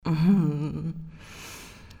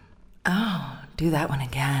Oh, do that one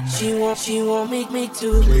again. She won't make me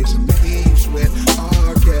too. Raising the keys with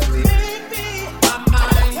R. Kelly.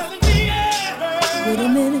 Wait a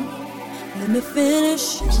minute, let me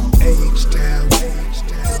finish. H-Town.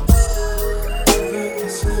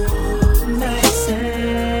 Nice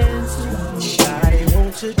sense. Shawty,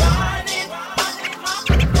 won't you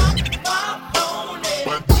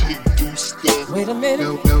wait a minute.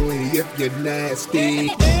 Don't know if you're nasty.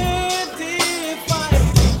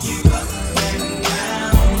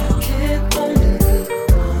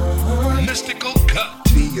 Mystical cut.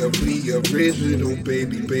 The original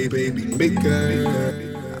baby maker.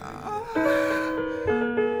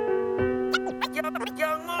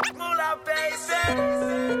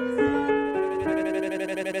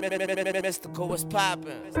 Mystical, what's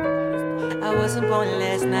poppin'? I wasn't born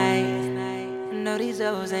last night. I know these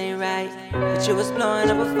hoes ain't right, but you was blowing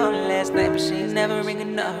up her phone last night, but she ain't never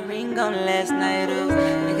ringing up her ring on last night. Oh,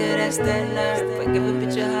 nigga, that's that nerve. I give a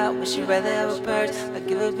bitch a heart, but she rather have a purse. I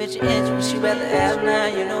give a bitch an inch, but she rather have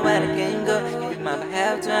nine. You know how the game go. You be mine for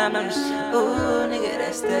halftime. I'm just, ooh, nigga,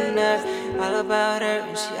 that's that nerve. All about her,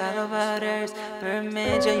 and she all about hers.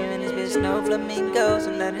 Birdman, Joe, you and this bitch, no flamingos.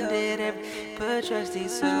 I'm not in dead every, but trust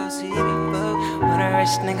these souls, see me folk. What a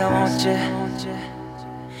rich nigga want ya.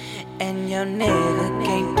 And your nigga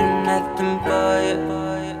can't do nothing for you.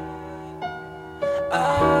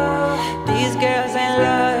 These girls ain't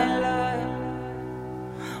loyal.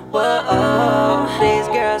 Whoa, these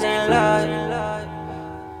girls ain't loyal.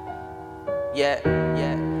 Yeah.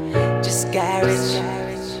 Just got rich.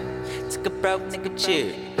 Took a broke nigga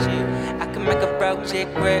chill. I can make a broke chick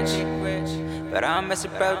rich, but I don't mess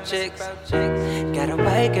with broke chicks. Got a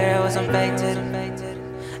white girl with some fake titties.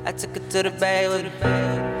 I took her to the bay with me.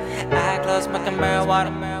 I closed smoking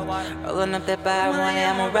marijuana. Rolling up that by one,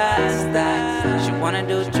 I'm a rasta. She wanna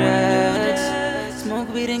do drugs, smoke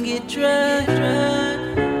weed and get drunk.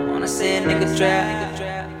 Wanna see a nigga trap.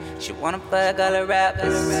 She wanna fuck all the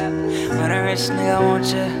rappers. But a rich nigga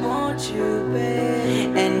want you,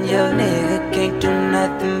 babe. And your nigga can't do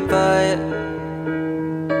nothing for you.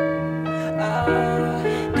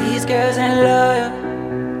 These girls ain't loyal.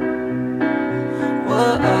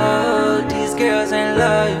 Whoa, these girls ain't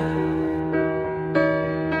loyal.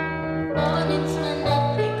 Mornings when I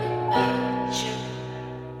think about you.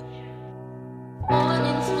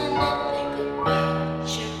 Mornings when I think about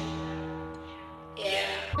you. Yeah.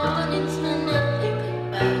 Mornings when I think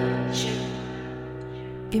about you.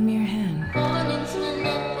 Give me your hand. Mornings when I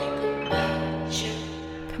think about you.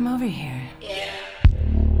 Come over here. Yeah.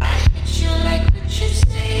 I hit you like what you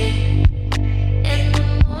say. In the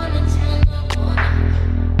mornings when I wanna.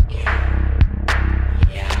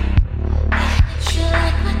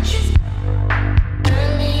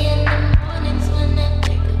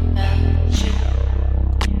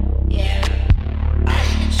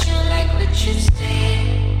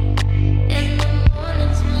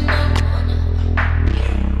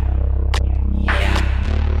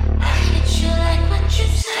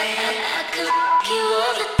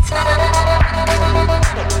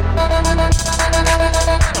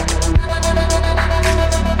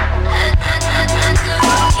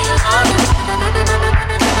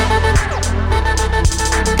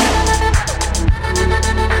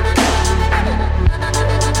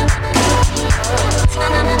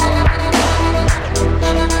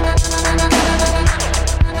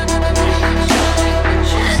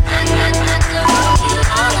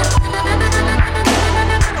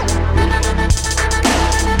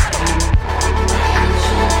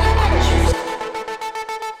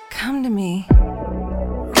 Come to me.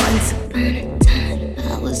 Once upon a time,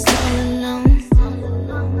 I was all alone.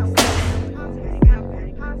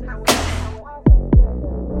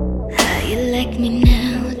 How you like me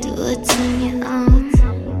now? Do it on your own.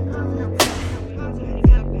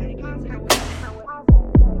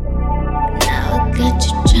 Now I got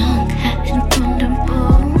you drunk, hiding from the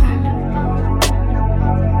bone.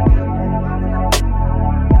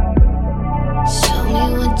 Show me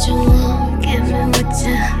what you want, give me what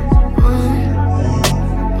you want.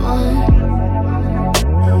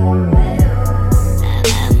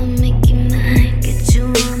 I'ma make you mine, get you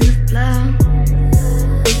on the floor.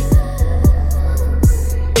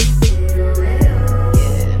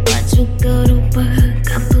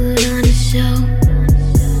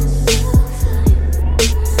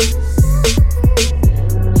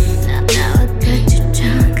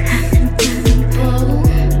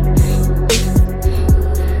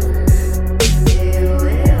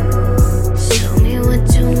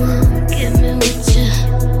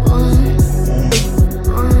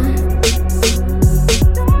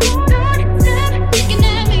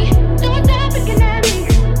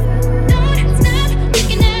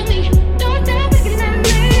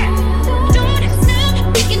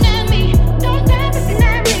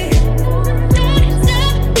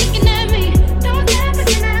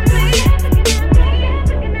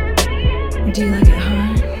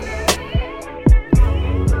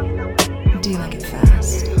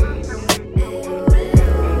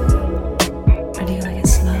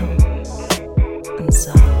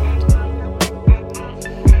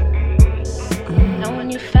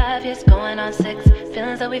 you 5 years, going on 6.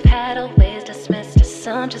 Feelings that we've had always dismissed.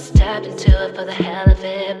 Some just tapped into it for the hell of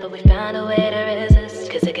it, but we found a way to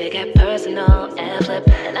resist. Cause it could get personal and flip,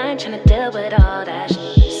 and I ain't tryna deal with all that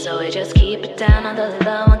shit. So we just keep it down on the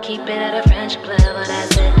low and keep it at a friendship level,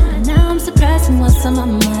 that's it. And now I'm suppressing what's on my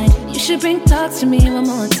mind. You should bring talks to me one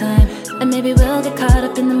more time, and maybe we'll get caught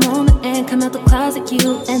up in the moment and come out the closet,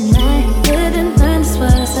 you and I. Didn't learn this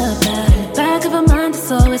what it's about. In the back of our mind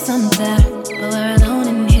there's always something there, but we're alone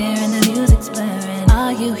in here and the music's blaring.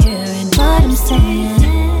 Are you hearing what I'm saying?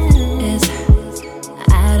 Is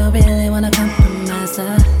I don't really wanna compromise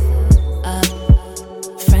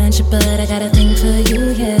friendship, but I got a thing for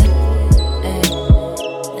you, yeah.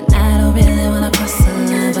 And I don't really wanna cross the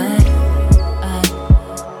line, but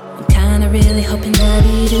I'm kinda really hoping that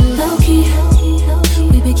we do. Low-key,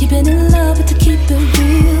 we be keeping it low, but to keep it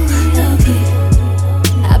real. Low-key,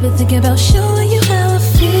 I've been thinking about showing you how I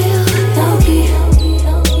feel. Low-key,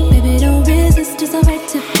 baby, don't resist, it's alright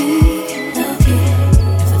to be low-key.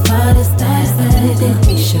 If the farthest dies, then I think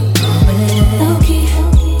we should go with it. Low-key,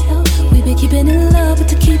 we be keeping it low, but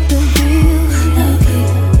to keep it real. Low-key,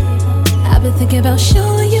 I've been thinking about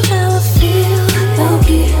showing you how I feel.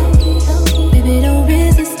 Low-key, baby, don't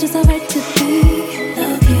resist, it's alright to be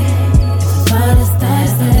low-key. If the farthest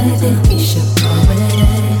dies, then I think we should go with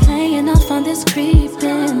it. Laying off on this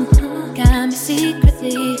creeping, got me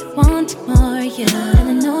secretly wanting more, yeah. And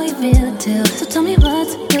I know you feel it too. So tell me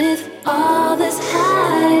what's with all this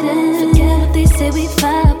hiding. Forget what they say, we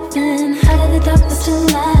vibing. Out of the darkness to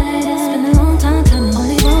light. It's been a long time coming.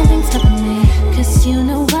 Only one thing's stopping me, cause you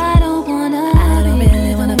know I don't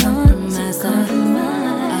really wanna compromise.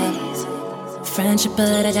 Friendship,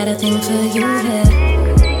 but I got a thing for you, yeah.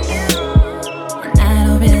 And I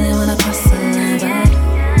don't really wanna cross the line, but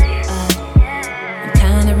I'm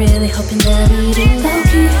kinda really hoping that we do.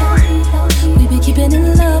 Low-key, we be keeping it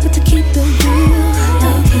low, but to keep it real.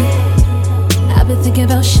 Low-key, I've been thinking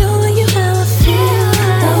about showing you how I feel.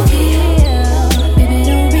 Low-key, baby,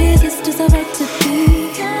 don't resist, it's alright to be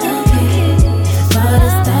low-key. If the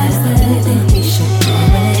farthest dies, then I think we should go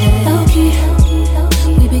with it. Low-key,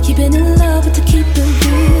 we be keeping it low, but to keep it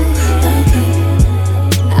real. Low-key,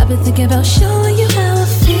 I've been thinking about showing you how I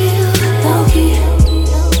feel. Low-key,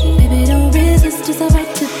 baby, don't resist, it's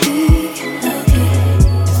alright to be low-key.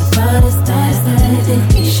 If the farthest dies, then I think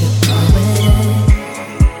we should go with it.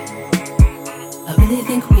 I really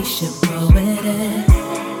think we should roll with it.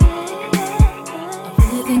 I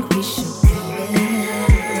really think we should roll with it.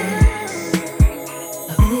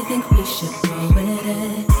 I really think we should roll with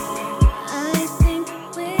it. I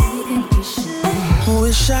really think we should.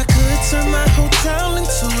 Wish I could turn my hotel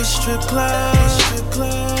into a strip club.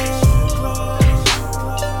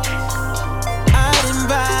 I'd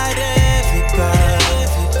invite everybody.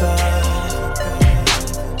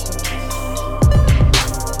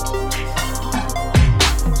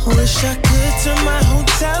 Wish I could turn my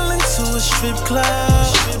hotel into a strip club.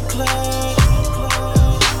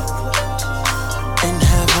 And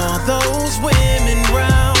have all those women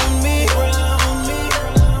round me.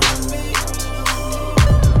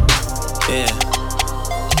 Yeah.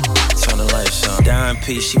 Turn the lights on. Dime P,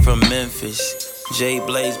 she from Memphis. J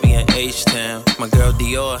Blaze be in H-Town. My girl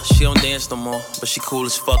Dior, she don't dance no more, but she cool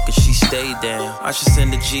as fuck and she stayed down. I should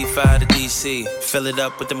send a G5 to DC, fill it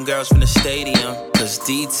up with them girls from the stadium. Cause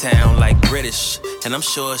D-Town like British, and I'm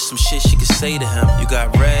sure it's some shit she could say to him. You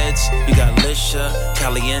got Reds, you got Lisha,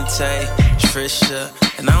 Caliente, Trisha,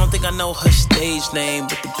 and I don't think I know her stage name,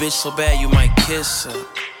 but the bitch so bad you might kiss her.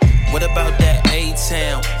 What about that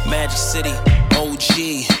A-Town, Magic City,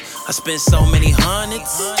 OG? I spent so many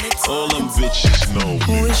hundreds. All them bitches know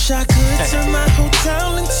me. Wish I could turn my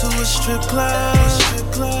hotel into a strip club.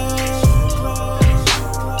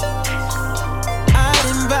 I'd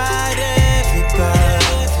invite everybody.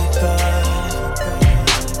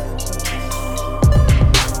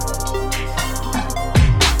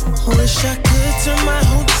 Wish I could turn my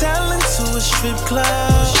hotel into a strip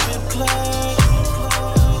club.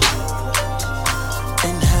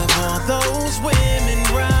 And have all those women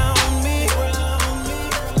round.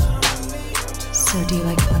 So do you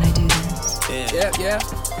like it when I do this? Yeah.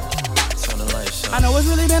 Turn the lights on. I know it's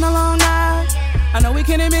really been a long night. I know we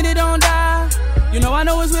can't admit it, don't die. You know I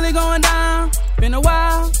know it's really going down. Been a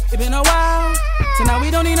while, it been a while. So now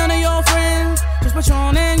we don't need none of your friends. Just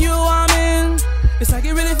Patron and you, I'm in. It's like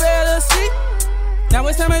it really fell asleep. Now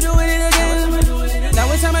it's time to do it again.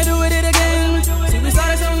 Now it's time to do it again. See, we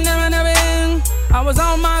started something never end. I was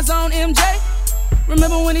on my zone, MJ.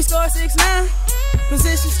 Remember when he scored 6-9?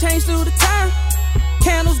 Positions changed through the time.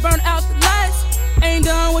 Candles burn out the lights. Ain't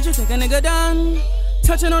done what you think a nigga done.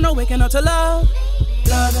 Touching on no waking up to love.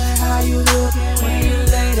 Loving how you looking when you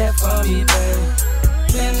lay that for me, baby.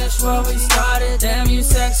 Finish what we started, damn you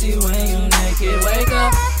sexy when you naked. Wake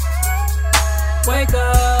up, wake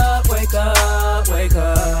up, wake up, wake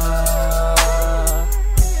up.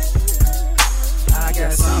 I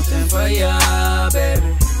got something for ya,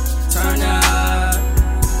 baby. Turn up,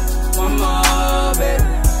 one more, baby.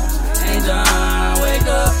 Ain't done, wake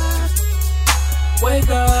up, wake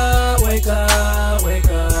up, wake up, wake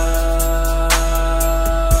up.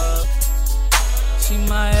 She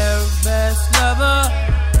my ever best lover.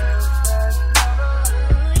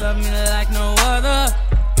 Love me like no other.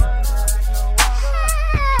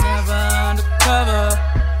 Never undercover.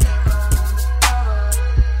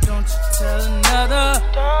 Don't you tell another.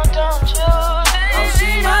 Don't you. Oh,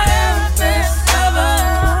 she my ever best lover.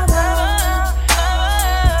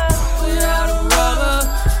 Without a rubber.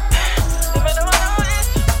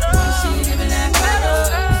 When she giving that cutter.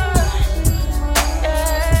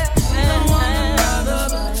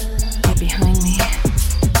 Get behind me.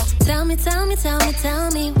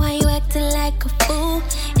 Tell me why you acting like a fool.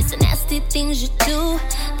 It's the nasty things you do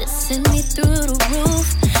that send me through the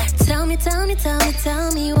roof.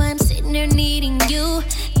 Tell me why I'm sitting there needing you.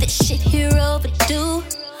 This shit here overdue.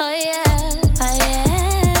 Oh yeah.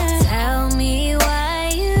 Tell me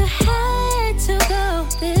why you had to go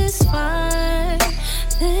this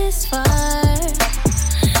far.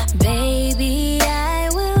 Baby, I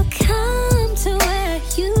will come to where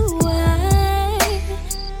you are.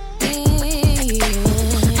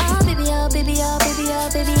 Oh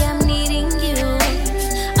baby, I'm needing you.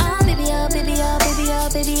 Oh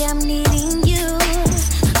baby, I'm needing you.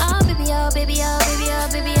 Oh baby,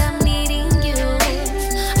 I'm needing you.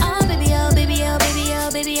 Oh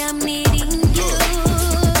baby, I'm needing you.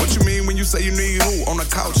 What you mean when you say you need who? On the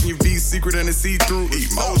couch and your V secret and it's see-through.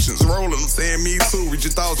 Emotions rolling, I'm saying me too. Read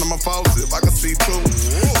your thoughts, not my faults if I can see too.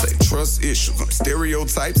 Say trust issues,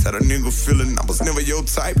 stereotypes. Had a nigga feeling I was never your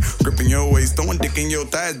type. Gripping your waist, throwing dick in your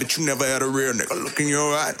thighs, but you never had a real nigga. Look in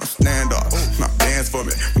your eyes, now stand up, now dance for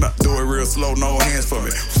me. Now do it real slow, no hands for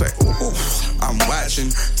me. Say, ooh, I'm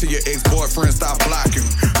watching till your ex-boyfriend stop blocking.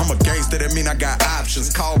 I'm a gangster, that mean I got options.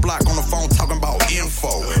 Call block on the phone talking about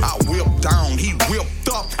info. I whipped down, he whipped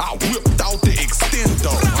up, I whipped out the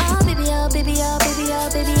extendo. Oh baby,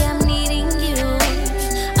 I'm needing you.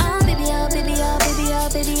 Oh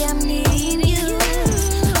baby, I'm needing you. Oh baby, I'm needing you.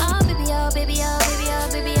 Oh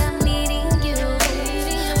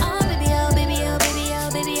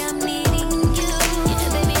baby, I'm needing you. Yeah,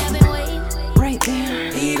 baby, I've been waiting. Right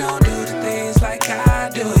there. He don't do the things like I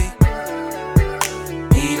do it.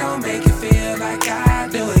 He don't make it feel like I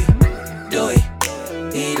do it.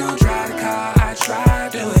 He don't drive the car, I try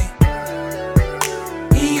to do it.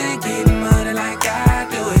 He ain't getting money like I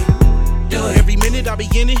do it. Every minute I be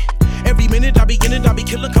in it. I be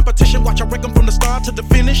killing competition. Watch I wreck them from the start to the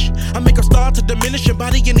finish. I make a start to diminish your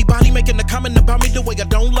body. Anybody making a comment about me the way I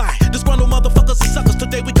don't lie. Disgruntled motherfuckers and suckers.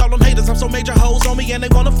 Today we call them haters. I'm so major hoes on me and they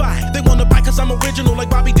wanna fight. They wanna bite cause I'm original like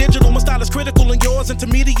Bobby Digital. My style is critical and yours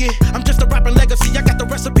intermediate. I'm just a rapping legacy. I got the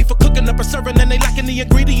recipe for cooking up and serving and they lacking the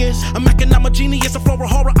ingredients. I'm macking, I'm a genius, a floral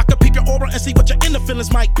horror. I can peep your aura and see what your inner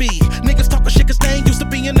feelings might be. Niggas talking shit cause they ain't used to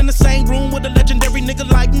being in the same room with a legendary nigga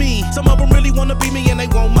like me. Some of them really wanna be me and they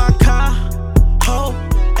want my car.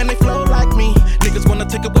 And they flow like me. Niggas wanna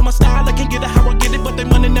take it with my style. I can get it how I get it, but they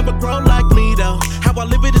money never grow like me though. How I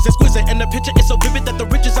live it is exquisite, and the picture is so vivid that the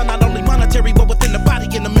riches are not only monetary, but within the body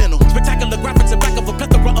and the mental. Spectacular graphics and back of a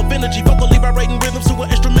plethora of energy, vocally vibrating rhythms to an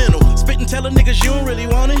instrumental. Spitting, telling niggas you don't really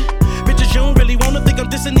want it. Bitches you don't really wanna think I'm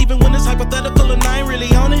dissing even when it's hypothetical and I ain't really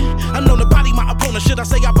on it. I know the body my opponent. Should I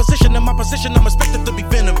say opposition? In my position, I'm expected to be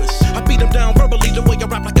venomous. I beat them down verbally the way I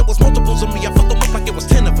rap like it was multiples of me. I fuck them up like it was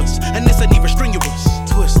 10 of us, and this ain't even strenuous.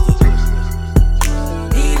 Twisted.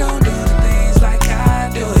 He don't do the things like I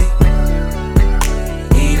do it.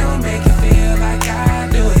 He don't make it feel like I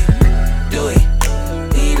do it.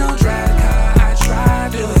 He don't drive the car, I try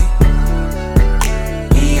to do it.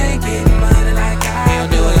 He ain't getting money like I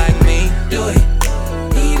do it. Like me, do it.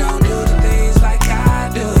 He don't do the things like I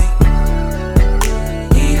do it.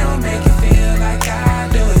 He don't make it feel like I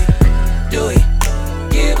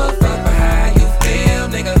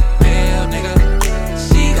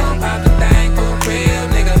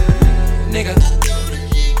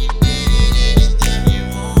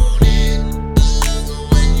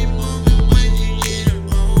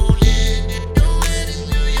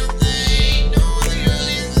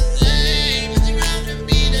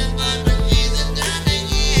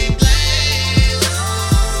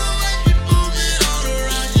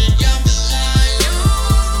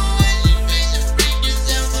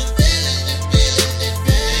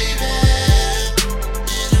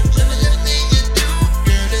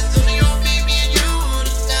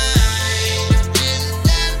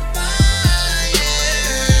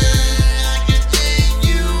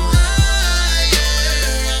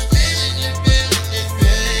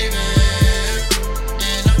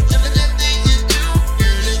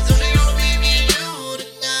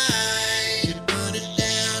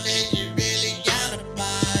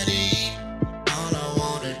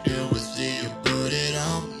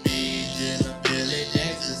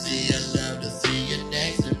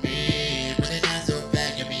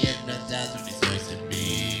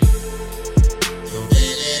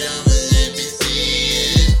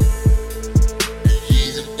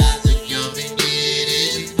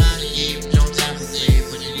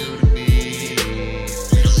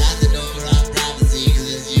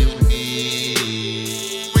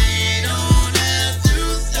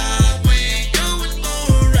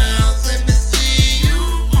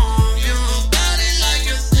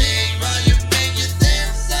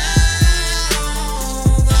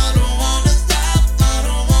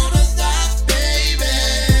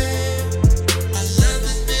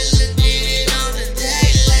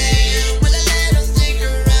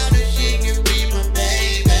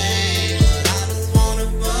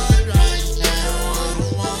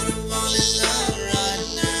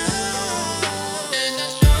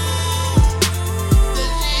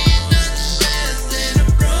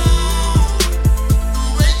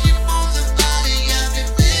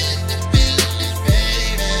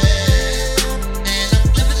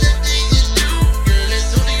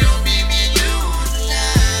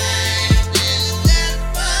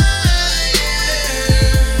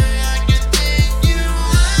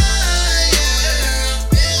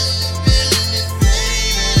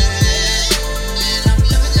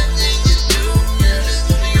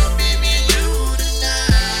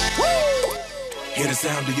the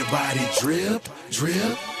sound of your body drip,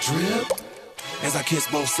 drip, drip. As I kiss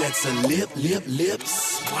both sets of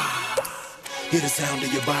lips. Wow. Hear the sound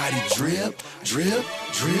of your body drip, drip,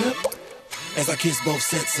 drip. As I kiss both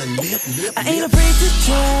sets of lips. I ain't afraid to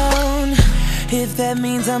drown, if that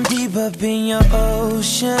means I'm deep up in your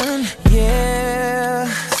ocean, yeah.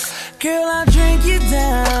 Girl, I'll drink you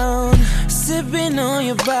down, sipping on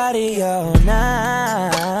your body all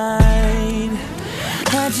night.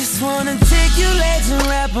 I just wanna take your legs and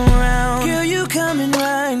wrap around. Girl, you coming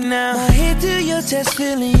right now. My head to your chest,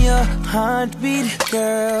 feeling your heartbeat,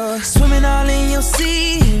 girl. Swimming all in your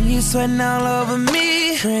sea, you sweating all over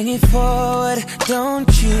me. Bring it forward,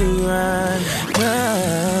 don't you run,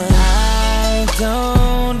 run. I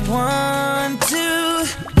don't want to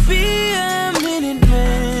be a minute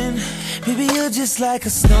man. Baby, you're just like a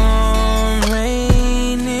storm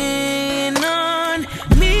raining on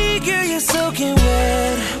me. Girl, you're soaking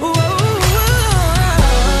wet. Whoa, whoa,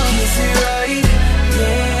 whoa. Kiss it right,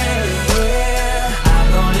 yeah, yeah. I'm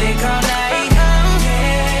gon' lick all night, yeah.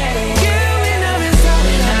 Girl, when I'm inside,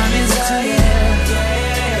 yeah, yeah,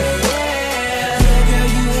 yeah. Girl,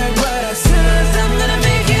 you heard what I said. I'm gonna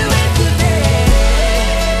make you wet today.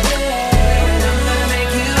 I'm gonna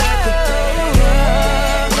make you wet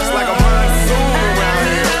today. It's like a monsoon around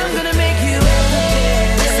here. I'm gonna make you wet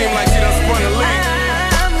today. Seem like she done spun a leak.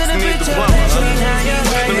 Need the plumber,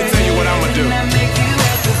 huh? Let me tell you what I'ma do.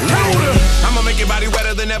 I'ma make your body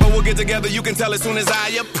wetter than ever. We'll get together, you can tell as soon as I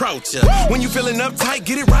approach ya. When you feeling uptight,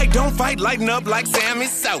 get it right, don't fight. Lighten up like Sammy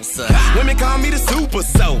Sosa. Women call me the super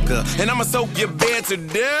soaker, and I'ma soak your bed to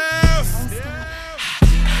death.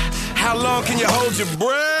 How long can you hold your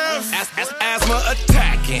breath? Asthma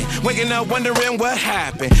attacking, waking up wondering what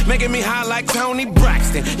happened. Making me high like Tony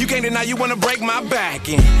Braxton. You can't deny you wanna break my back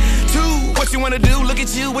in. 2, what you wanna do? Look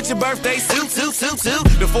at you with your birthday suit.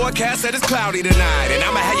 The forecast said it's cloudy tonight, and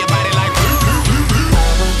I'ma have your body like.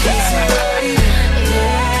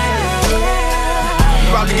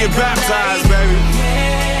 About to get baptized, baby.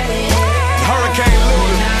 Hurricane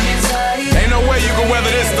Luna. Ain't no way you can weather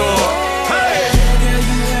this storm. Hey,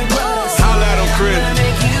 holla at 'em, Chris.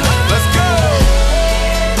 Let's go.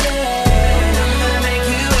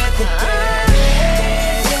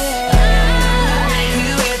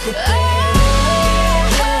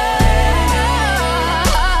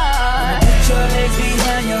 Put your legs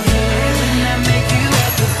behind your head and I make you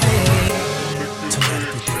at the bed.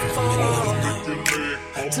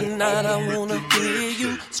 Tonight I wanna hear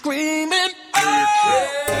you screaming.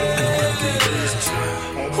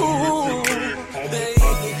 Oh, ooh, baby,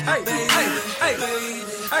 hey, hey, hey,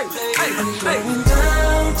 hey, hey, I'm going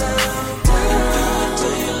down, down, down to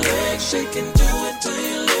your legs, shaking, do it to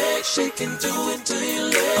your legs, shaking, do it to your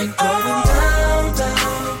legs. I'm going down,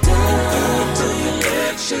 down, down to your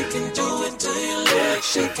legs, shaking, do it to your legs,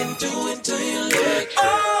 shaking, do it to your legs.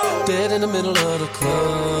 Dead in the middle of the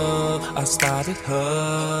club, I spotted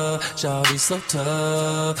her. Shawty so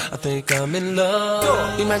tough, I think I'm in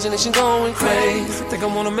love. Imagination going crazy, think I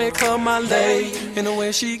wanna make her my lady. In the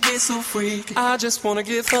way she gets so freaky, I just wanna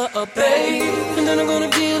give her a baby. And then I'm gonna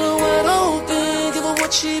get her wide open, give her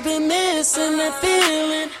what she been missing, that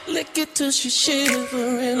feeling. Lick it till she's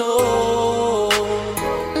shivering, oh.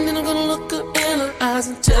 And then I'm gonna look her in her eyes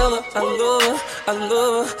and tell her I love her, I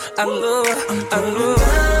love her, I love her, I love her.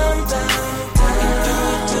 Down, down, down, do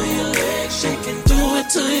it to your legs, shaking, do it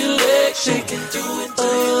to your legs, shaking, do it to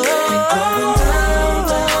your legs. Down, down,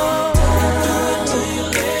 down, do it to your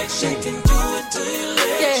legs, shaking, do it to your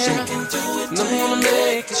legs, shaking, do it to your legs. And I wanna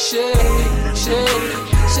make it shake, shake,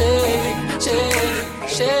 shake, shake,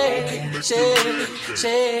 shake, shake,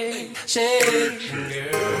 shake, shake.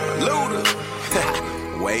 Luda.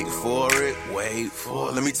 Wait for it, wait for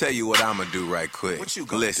it. Let me tell you what I'ma do right quick. What you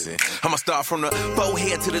gonna Listen, do? I'ma start from the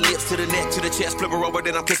forehead to the lips, to the neck, to the chest. Flip her over,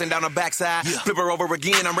 then I'm kissing down her backside. Yeah. Flip her over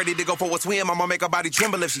again, I'm ready to go for a swim. I'ma make her body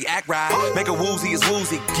tremble if she act right. Make her woozy as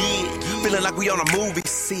woozy, yeah. Feeling like we on a movie,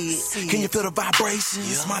 see it. Can you feel the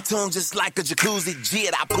vibrations? Yeah. My tongue just like a jacuzzi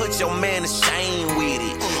jet. I put your man to shame with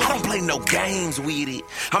it. I don't play no games with it.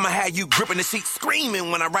 I'ma have you gripping the sheet,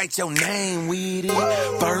 screaming when I write your name with it.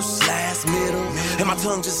 First, last, middle, and my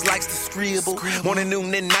tongue just likes to scribble. Morning,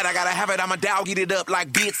 noon, and night, I gotta have it. I'ma eat it up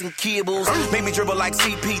like bits and kibbles. Make me dribble like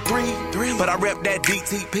CP3, but I rep that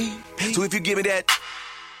DTP. So if you give me that,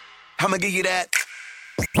 I'ma give you that.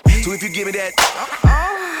 So if you give me that,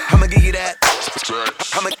 I'ma give you that.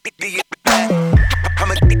 I'ma give you that.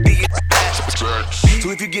 I'ma give you that. So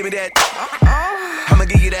if you give me that, I'ma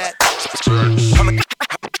give you that. I'ma give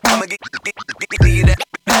you that.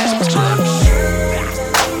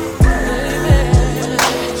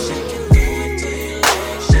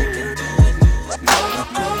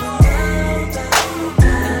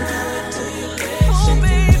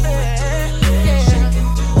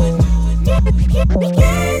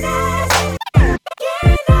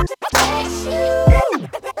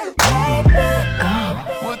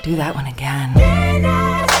 again.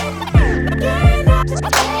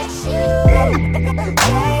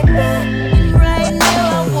 Right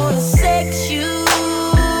now I wanna sex you,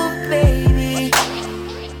 baby.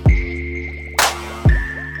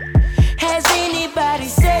 Has anybody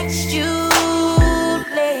sexed you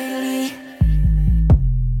lately?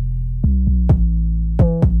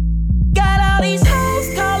 Got all these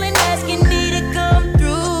hoes calling, asking me to come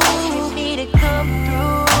through.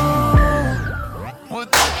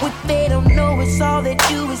 What they don't know is all they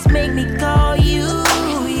do is make me call you.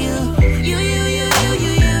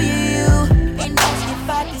 And ask if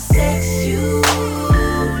I can sex you,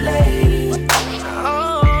 lady.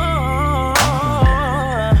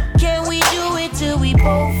 Can we do it till we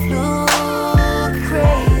both look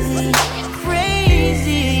crazy?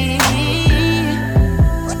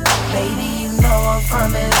 Baby, you know I'm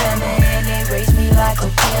from Atlanta and they raise me like a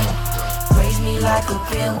pimp. Raise me like a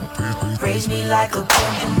pimp. Raise me like a pimp.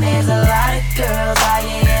 And there's a lot of girls out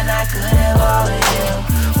here and I could have all of them,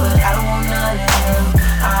 but I don't want none of them.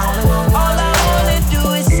 I only want one. All I wanna do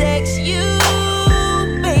is sex you,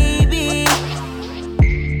 baby.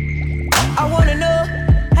 I wanna know,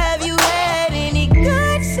 have you had any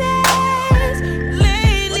good sex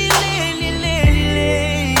lately?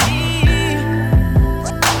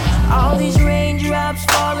 All these raindrops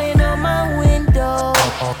falling on my window.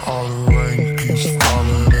 All the rain keeps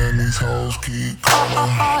falling and these hoes keep calling.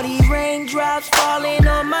 All these raindrops falling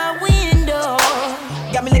on my window.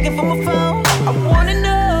 Got me looking for my phone. I wanna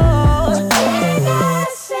know, can I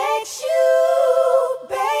sex you,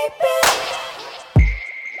 baby?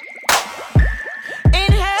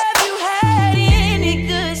 And have you had any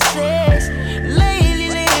good sex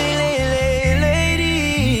lately?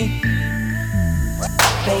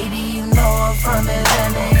 Baby, you know I'm from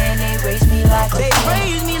Atlanta and they raise me like a pimp.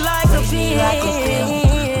 Raise me like a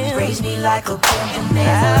pimp. Raise me like a pimp. And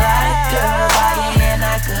there's a lot of girls out here and I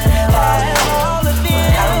could have all of them,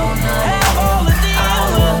 but I don't want none of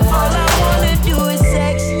them. All I wanna do is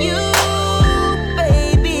sex you,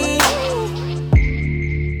 baby.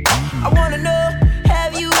 I wanna know,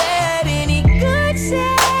 have you had any good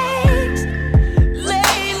sex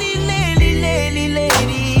lately?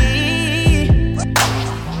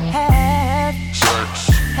 Have Sex.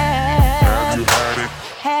 Have you had it?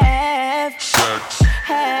 Have Sex.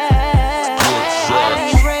 All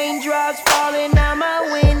these raindrops falling out my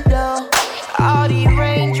window. All these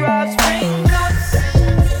raindrops.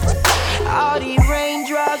 All these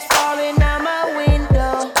raindrops falling out my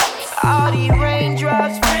window. All these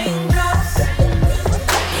raindrops.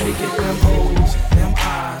 Let me get them hoes, them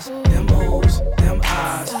eyes, them hoes, them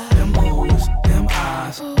eyes, them hoes, them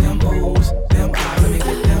eyes, them hoes, them eyes. Let me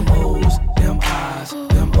get them hoes, them eyes,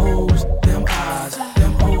 them hoes, them eyes,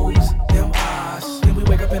 them hoes, them eyes. Then we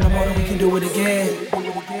wake up in the morning, we can do it again.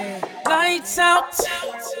 Lights out,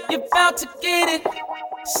 you're about to get it.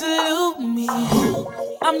 Salute me,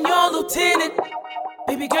 I'm your lieutenant.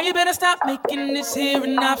 Baby girl, you better stop making this here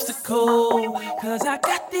an obstacle, cause I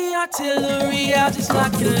got the artillery, I'll just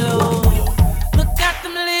lock it low. Look at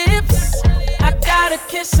them lips, I got a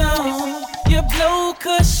kiss on your blow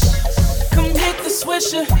kush. Come hit the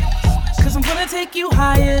swisher, cause I'm gonna take you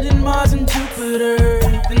higher than Mars and Jupiter.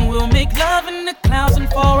 Then we'll make love in the clouds and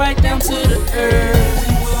fall right down to the earth.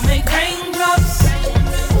 And we'll make raindrops,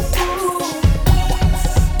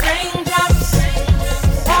 raindrops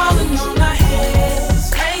falling on our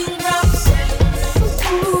heads. Raindrops,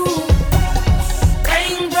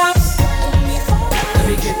 raindrops. Let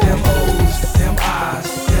me get them hoes, them eyes,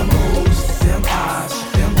 them hoes, them eyes,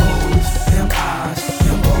 them hoes, them eyes,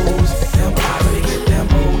 them hoes, them eyes. Let me get them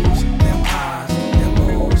hoes, them eyes, them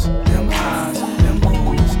hoes, them eyes, them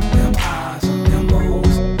hoes, them eyes, them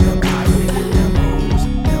hoes, them eyes. Let me get them hoes,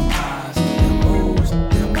 them eyes, them hoes,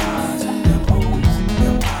 them eyes, them hoes,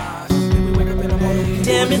 them eyes. Then we wake up in the morning.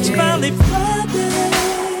 Damn, it's probably Friday.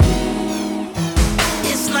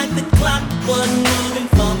 It's like the clock wasn't moving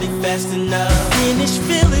for me fast enough. Finished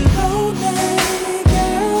feeling lonely,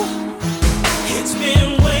 girl. It's been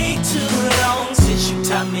way too long since you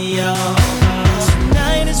taught me all.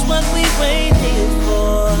 Tonight is what we waited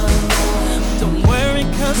for. Don't worry,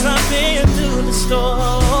 cause I've been through the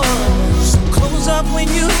storm. So close up when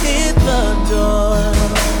you hit the door.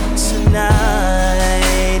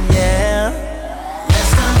 Tonight, yeah.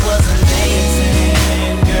 Last time was a late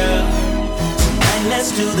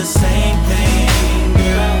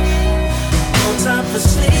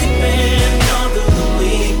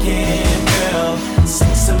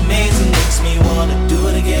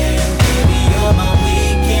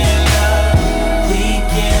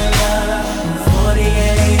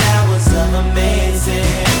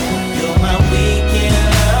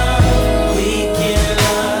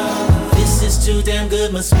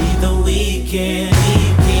it must be the weekend.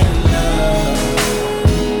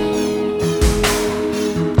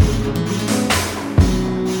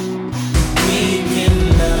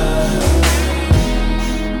 Weekend love.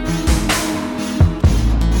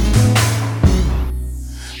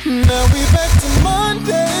 Now we back to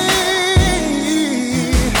Monday.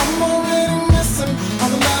 I'm already missing all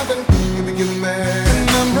the loving you be giving me, and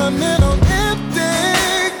I'm running on empty.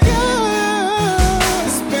 Girl,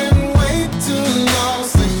 it's been way too long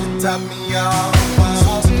since you topped me off.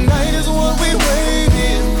 So tonight is what we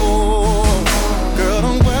waiting for. Girl,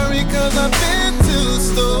 don't worry, 'cause I've been to the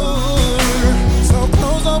store. So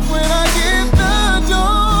close off when I get the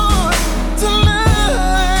door.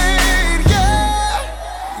 Tonight, yeah.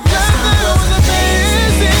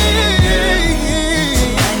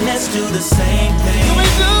 Let's do the same thing. Can we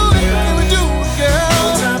do girl? No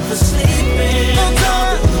time for sleeping. No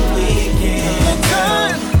time. All the weekend. No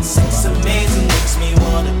time. Sex amazing makes me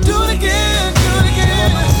wanna do it again. Do it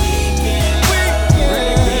again. Weekend.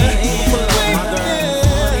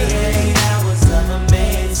 48 hours of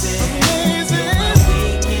amazing.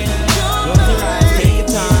 Weekend. Take your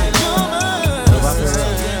time.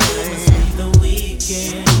 The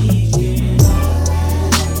weekend.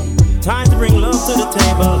 Time to bring love to the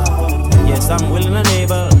table. Yes, I'm willing and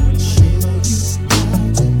able.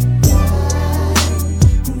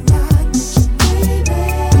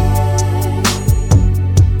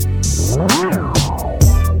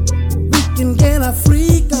 We can get a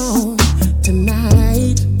freak on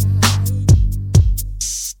tonight.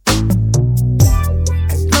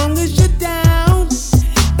 As long as you're down,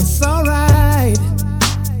 it's alright.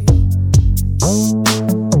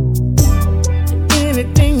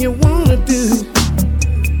 Anything you wanna do,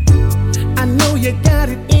 I know you got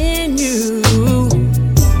it in you.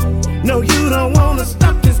 No, you don't wanna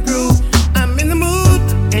stop this groove. I'm in the mood,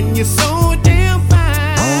 and you're so damn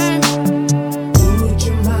fine. Would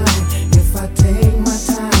you mind if I take my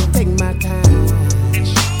time? Take my time. And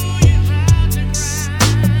show you how to grind.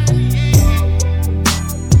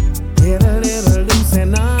 Get a little loose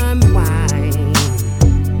and unwind.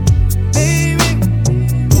 Baby,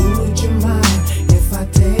 would you mind if I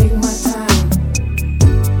take my time?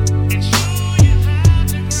 And show you how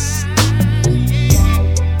to grind.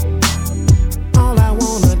 All I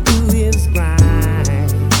wanna do is grind.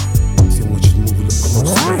 See, I want you to move a little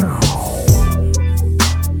closer.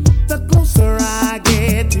 The closer I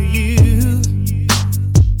get to you,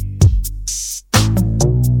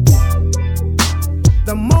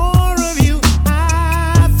 the more of you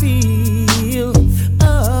I feel.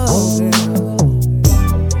 Oh,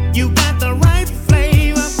 girl, you got the right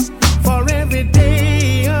flavor for every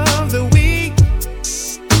day of the week.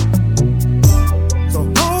 So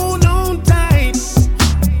hold on tight,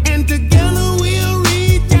 and together we'll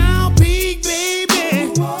reach our peak,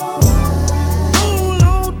 baby. Hold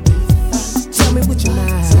on, tell me what you like.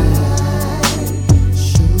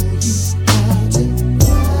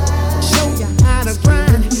 Show you how to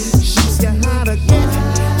grind, show you how to get,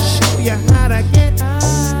 show you how to get.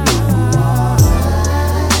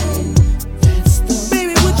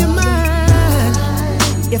 Baby, would you mind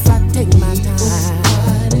if I take my time?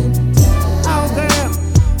 Oh, girl,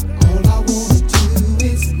 all I wanna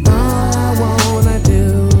do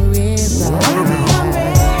is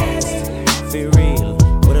Be real,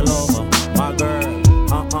 put it over, my girl.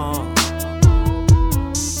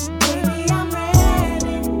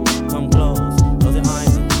 Come close, close your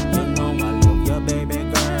eyes. You know I love your baby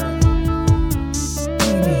girl.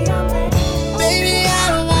 Baby, I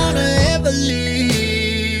don't wanna ever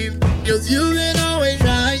leave, 'cause you've been always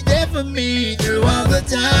right there for me through all the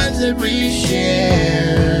times that we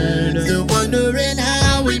shared. Still wondering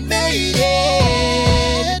how we made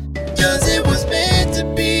it, 'cause it was meant to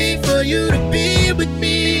be for you to be with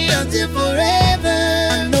me until forever.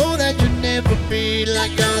 I know that you'll never be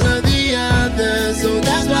like all of the others, so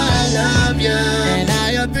that's why I love you and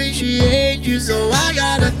I appreciate you, so I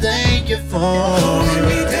gotta thank you for holding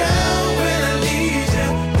me down when I need you,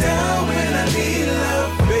 down when I need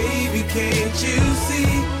love. Baby, can't you see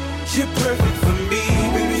you're perfect for me?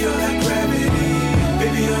 Baby, you're like gravity.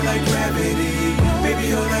 Baby, you're like gravity. Baby,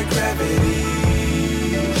 you're like gravity.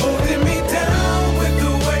 Holding me down with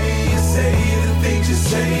the way you say the things you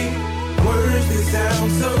say. Words that sound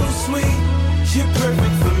so sweet. You're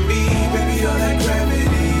perfect for me. Baby, you're like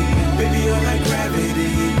gravity. Baby, you're like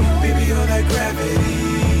gravity. Baby, you're like gravity.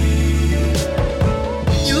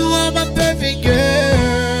 You are my perfect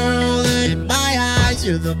girl, and in my eyes,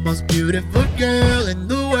 you're the most beautiful girl in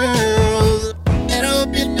the world. And I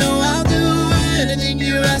hope you know I'll do anything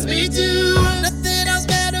you ask me to. Nothing else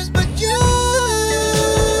matters but you.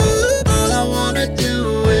 All I wanna do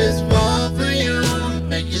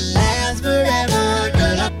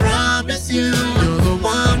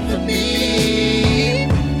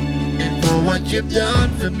you've done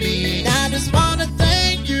for me. And I just wanna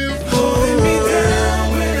thank you for holding me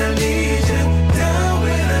down when I need you, down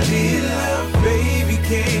when I need love. Baby,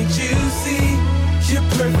 can't you see you're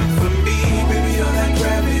perfect for me? Baby, you're like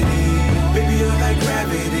gravity. Baby, you're like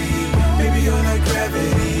gravity. Baby, you're like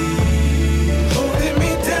gravity. Holding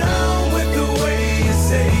me down with the way you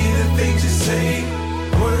say the things you say.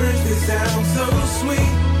 Words that sound so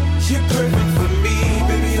sweet. You're perfect for me.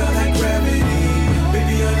 Baby, you're like gravity.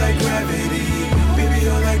 Baby, you're like gravity. Baby,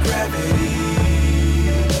 you're like gravity.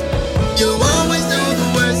 You always know the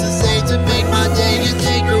words to say to make my day. You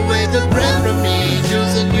take away the breath from me.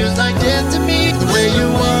 Choosing you's like death to me. The way you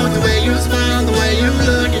walk, the way you smile, the way you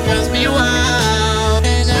look, it drives me wild.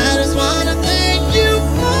 And I just wanna thank you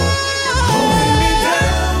for holding me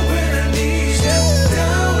down when I need you,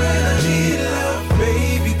 down when I need love.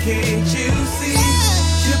 Baby, can't you see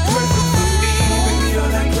you're perfect for me? Baby,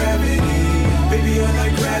 you're like gravity. Baby, you're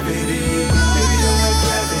like gravity. Baby, you're like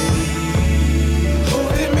gravity.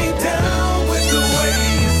 Holding me down with the way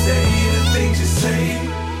you say the things you say.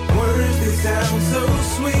 Words that sound so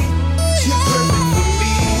sweet. You're perfect for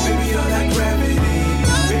me. Baby, you're like gravity.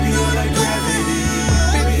 Baby, you're like gravity.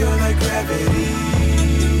 Baby, you're like gravity.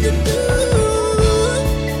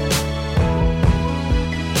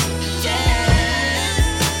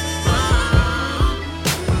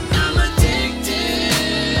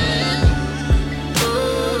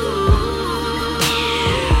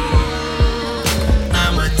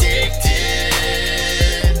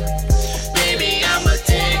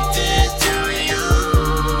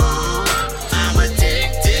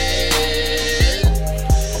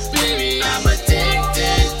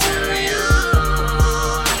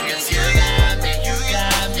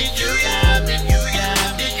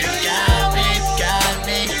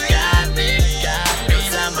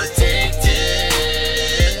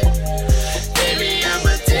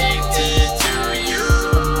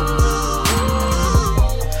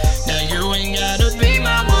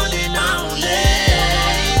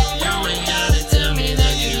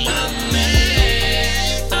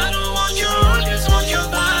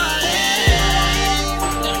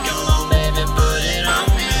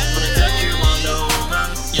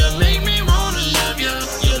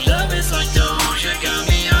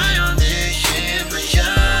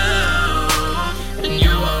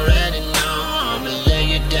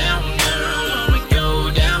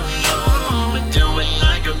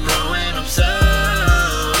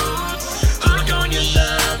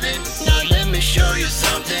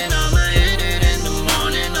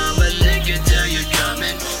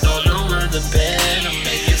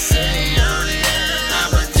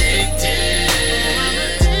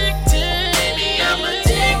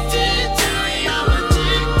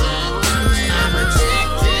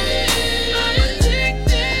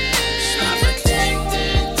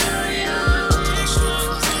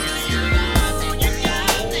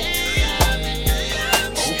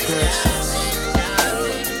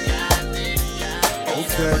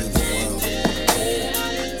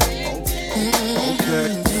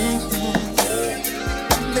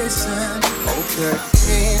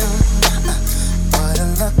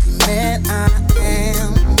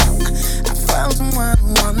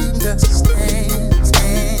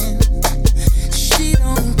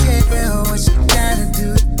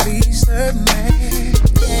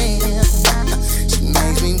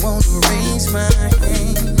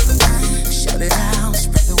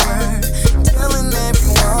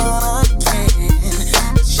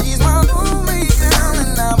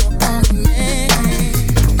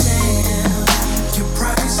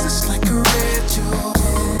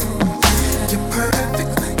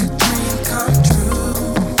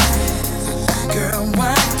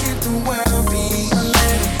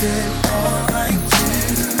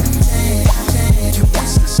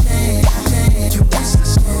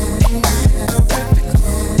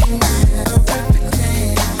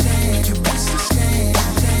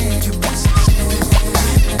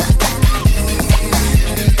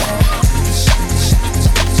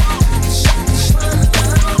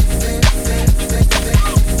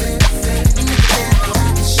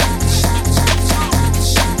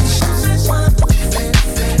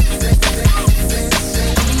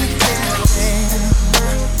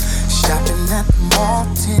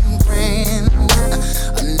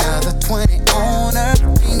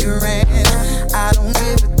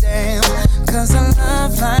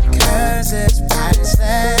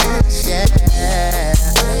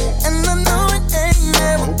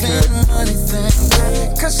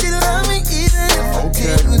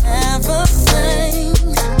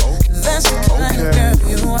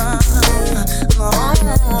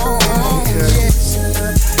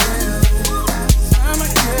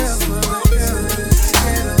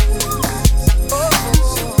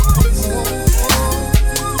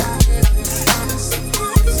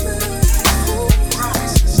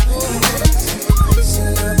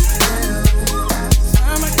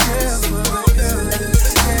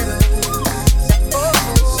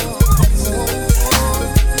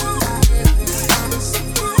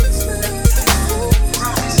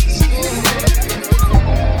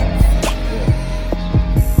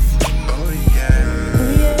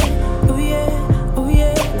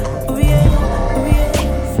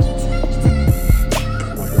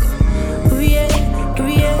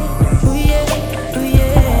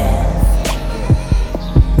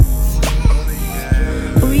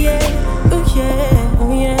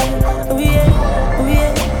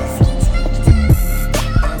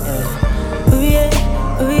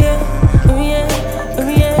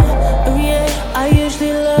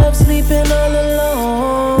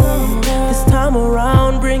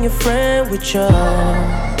 with you,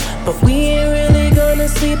 but we ain't really gonna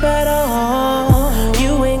sleep at all.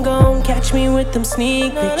 You ain't gon' catch me with them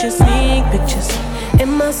sneak pictures. In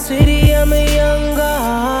my city, I'm a young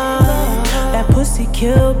god. That pussy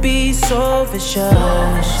kill be so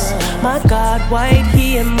vicious. My God, white,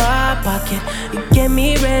 he in my pocket. You get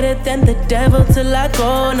me redder than the devil till I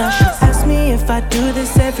go. Now she asked me if I do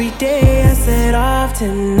this every day. I said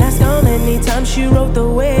often. Ask how many times she rode the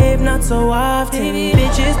wave. Not so often.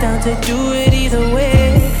 Bitches down to do it either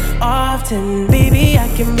way. Often, baby, I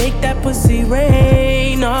can make that pussy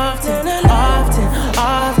rain. Often.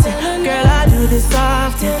 Girl, I do this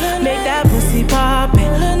often. Make that pussy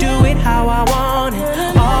poppin'. Do it how I want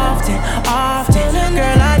it. Often.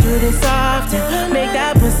 Girl, I do this often. Make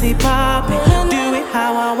that pussy poppin'. Do it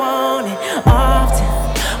how I want it. Often.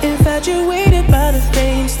 Infatuated by the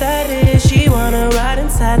fame status. She wanna ride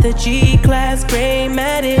inside the G-Class gray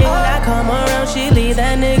Matic. I come around, she leave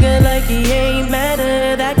that nigga like he ain't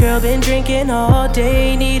matter. That girl been drinking all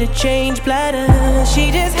day, need a change bladder.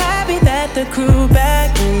 She just happy that the crew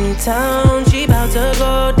back in town. She bout to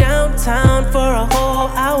go downtown for a whole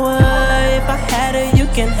hour. If I had her, you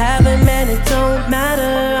can have her, man, it don't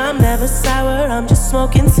matter. I'm never sour, I'm just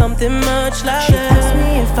smoking something much louder. She asked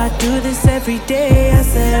me if I do this every day. I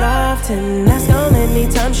said often. Ask how many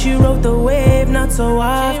times she rode the wave. Not so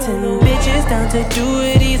often. Bitches down to do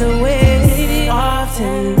it either way.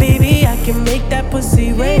 Often. Baby, I can make that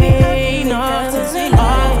pussy rain. Often.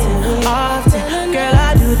 Girl,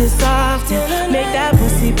 I do this often. Make that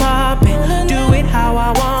pussy poppin'. Do it how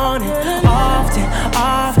I want it.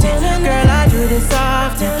 Often. Girl, I do this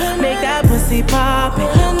often. Make that pussy poppin'.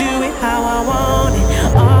 Do it how I want it.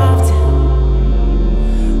 Often.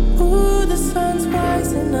 Ooh, the sun's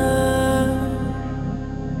rising up.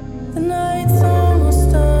 The night's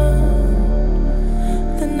almost done.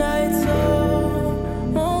 The night's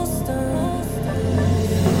almost done.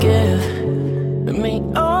 Give me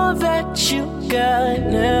all that you got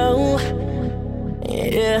now.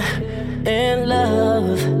 Yeah, and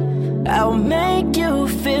love, I'll make you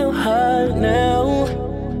feel hurt now.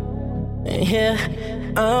 Yeah,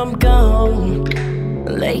 I'm gone.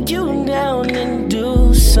 Lay you down and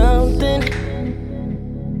do something.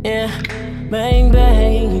 Yeah, bang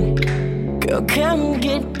bang. Girl, come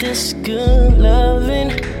get this good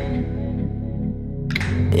loving.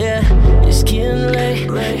 Yeah, it's getting late,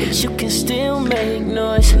 but you can still make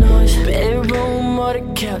noise. Bedroom or the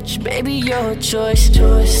couch, baby, your choice.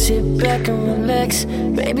 Sit back and relax,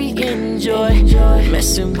 baby, enjoy.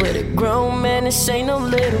 Messing with a grown man, this ain't no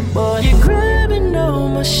little boy. You're grabbing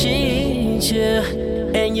on my sheets, yeah,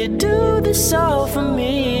 and you do this all for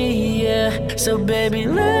me, yeah. So baby,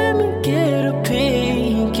 let me get a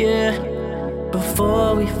peek, yeah,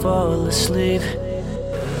 before we fall asleep.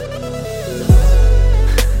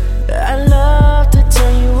 I love to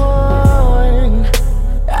turn you on.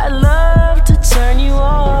 I love to turn you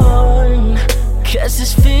on. Cause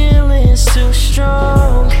this feeling's too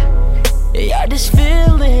strong. Yeah, this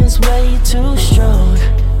feeling's way too strong.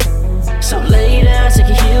 So lay down, take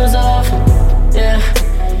your heels off. Yeah,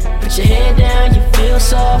 put your head down, you feel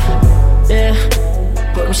soft. Yeah,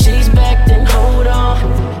 put them sheets back, then hold on.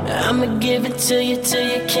 I'ma give it to you till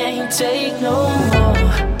you can't take no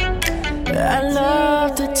more. I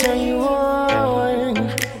love to turn you on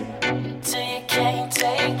till you can't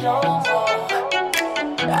take no more.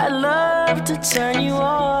 I love to turn you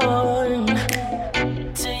on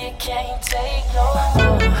till you can't take no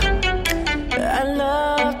more. I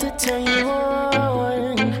love to turn you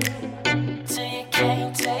on till you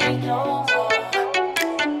can't take no more.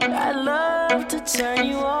 I love to turn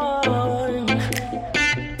you on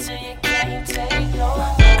till you can't take no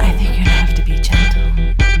more. I think you're gonna have to be gentle.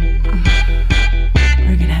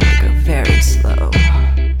 We're gonna have to go very slow.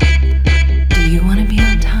 Do you want to be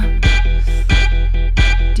on top?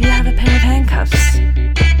 Do you have a pair of handcuffs?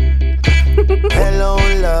 Hello,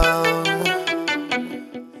 love.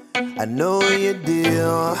 I know your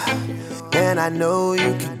deal, and I know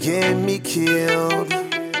you can get me killed.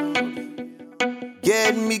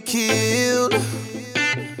 Get me killed.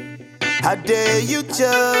 How dare you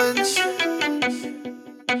judge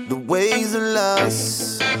the ways of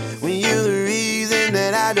lust when you're the reason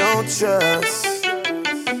that I don't trust.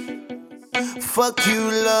 Fuck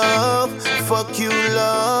you, love. Fuck you,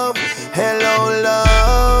 love. Hello,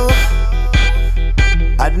 love.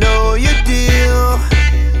 I know your deal,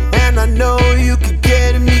 and I know you can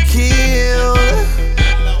get me killed.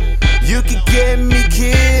 You can get me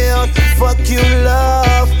killed. Fuck you,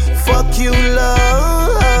 love. Fuck you,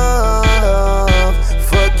 love.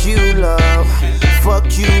 Fuck you, love.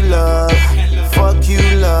 Fuck you, love. Fuck you,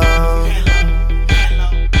 love.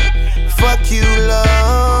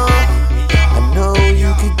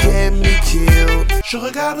 Je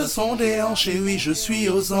regarde son déhanche et oui je suis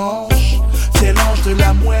aux anges. C'est l'ange de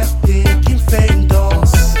la muerte qui me fait une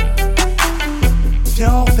danse.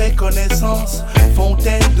 Viens on fait connaissance,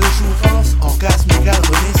 fontaine de jouvence, orgasme égale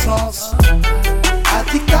renaissance.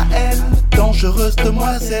 Addict à elle, dangereuse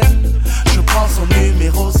demoiselle. Je prends son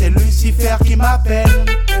numéro, c'est Lucifer qui m'appelle.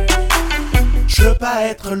 Je veux pas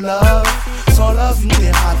être love, sans love une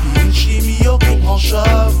thérapie, une chimio qui me rend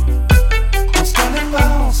chauve. On se connaît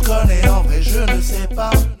pas, on se connaît en vrai, je ne sais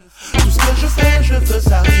pas. Tout ce que je fais, je veux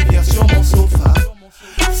sa rivière sur mon sofa.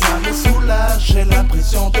 Ça me soulage, j'ai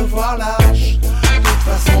l'impression de voir l'âge. De toute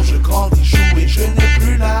façon je grandis, joue et je n'ai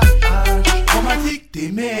plus l'âge. On m'a dit que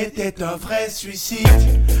t'aimer était un vrai suicide.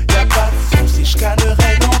 Y'a pas de soucis, je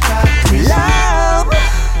cannerai dans ta cuisine. Love,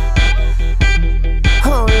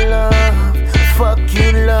 oh love, fuck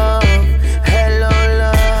you love, hello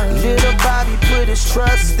love. Little Bobby put his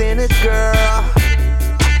trust in a girl.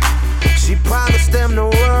 She promised him the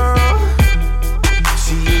world.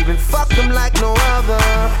 She even fucked him like no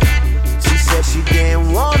other. She said she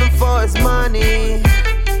didn't want him for his money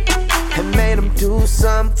and made him do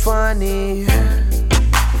something funny,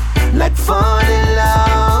 like fall in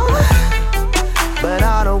love. But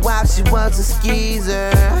all the while she was a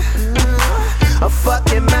skeezer, a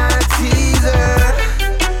fucking mind teaser.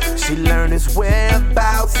 She learned his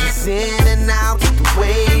whereabouts, his in and out, the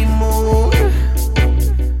way he moved.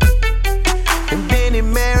 And then he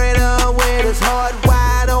married her with his heart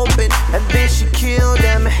wide open. And then she killed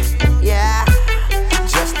him, yeah,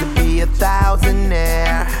 just to be a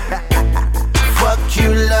thousandaire. Fuck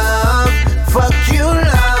you love, fuck you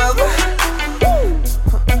love,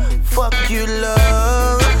 fuck you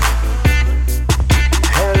love,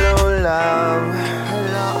 hello love,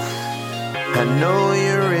 hello. I know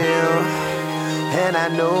you're real, and I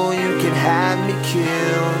know you can have me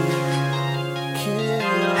killed,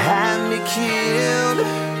 have me killed.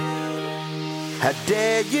 How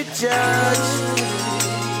dare you judge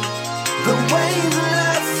the ways of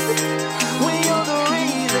lust when you're the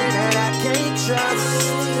reason that I can't trust.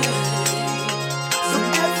 So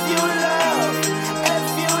if you love, if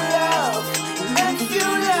you love, if you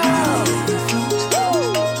love,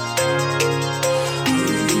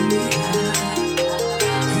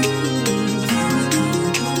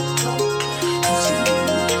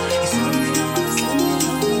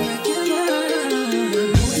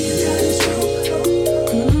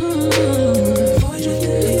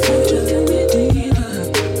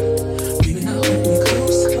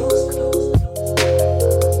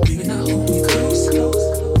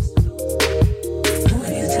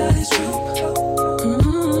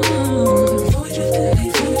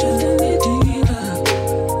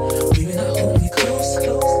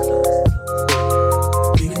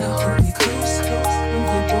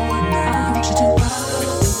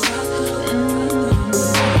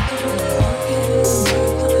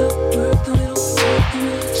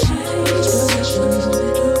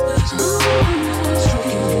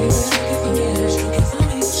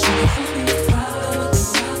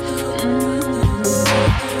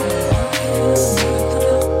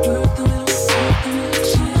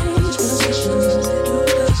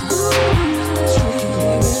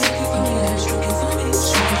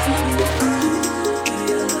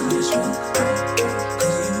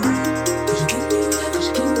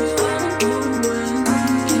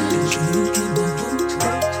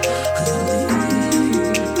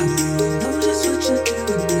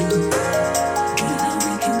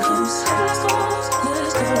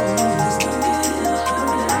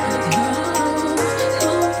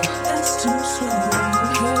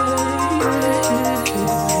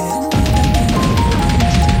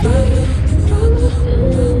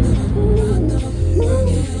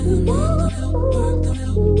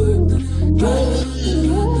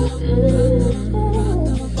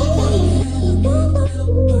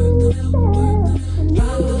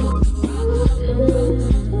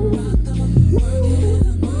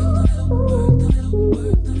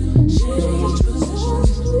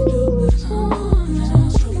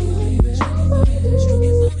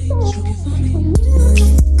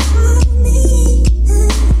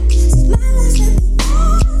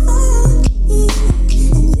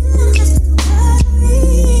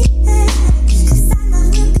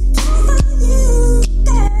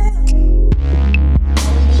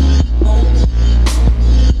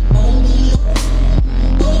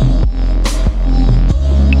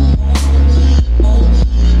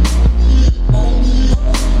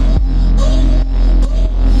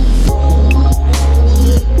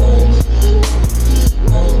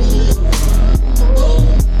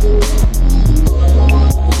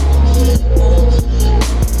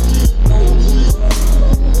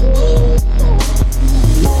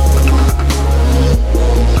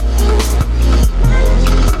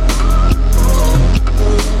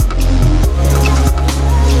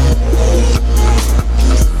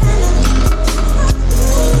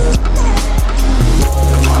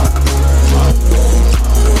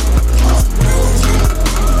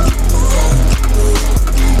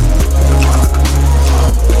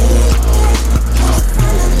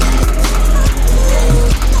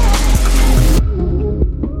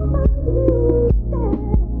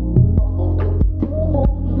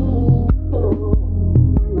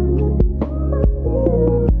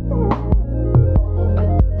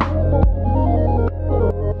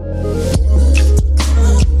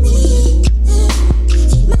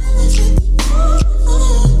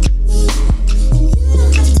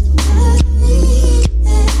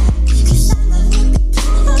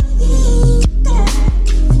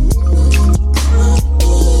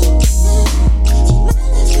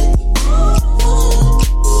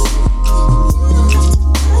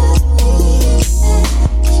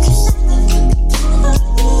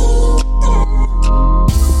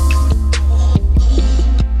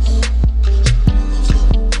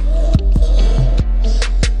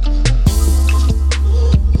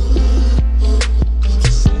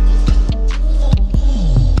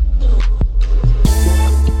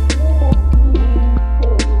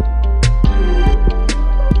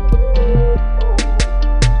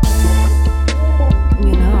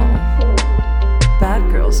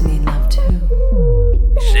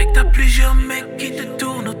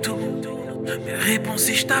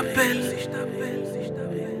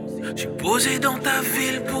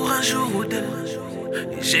 un jour ou deux.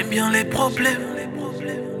 Et j'aime bien les problèmes.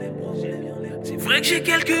 C'est vrai que j'ai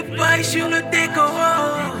quelques pailles sur le décor.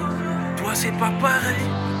 Toi c'est pas pareil.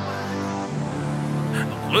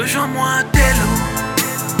 Donc rejoins-moi à Tello,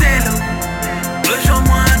 Tello.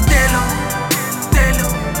 Rejoins-moi à Tello, Tello.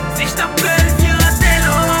 Si je t'appelle, viens à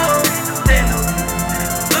Tello, Tello.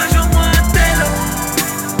 Rejoins-moi à Tello,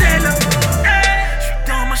 Tello. Je suis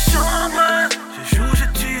dans ma chambre, je joue, je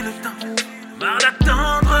tue le temps. Marre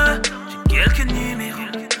d'attendre, j'ai quelques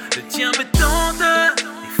numéros. Le tien me tente,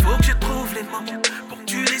 il faut que je trouve les mots pour que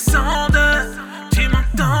tu descendes, tu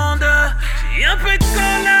m'entendes. J'ai un peu de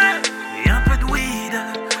cola et un peu de weed.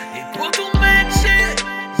 Et pour ton matcher,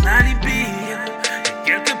 un alibi. J'ai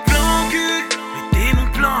quelques plans cul, mais t'es mon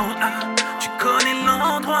plan A. Tu connais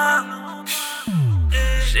l'endroit.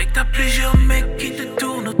 Je sais que t'as plusieurs mecs qui te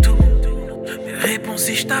tournent autour. Mais réponds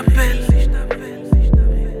si je t'appelle.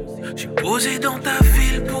 J'suis posé dans ta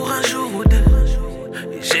ville pour un jour ou deux.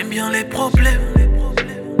 Et j'aime bien les problèmes.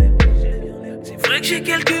 C'est vrai que j'ai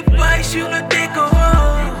quelques pailles sur le décor.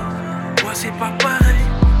 Toi c'est pas pareil.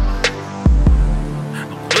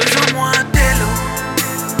 Donc rejoins-moi à Tello,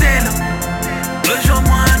 Tello.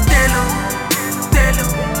 Rejoins-moi à Tello, Tello.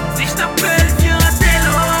 Si je t'appelle, viens à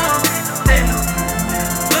Tello, Tello.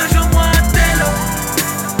 Rejoins-moi à Tello,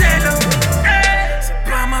 Tello. C'est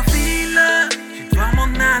pas ma ville, je dois m'en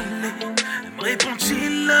aller. Elle me répond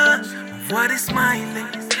chill, m'envoie des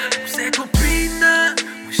smileys. Pour ses copines,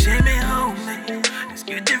 moi j'ai mes homies. Est-ce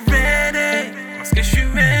que t'es ready? Parce que je suis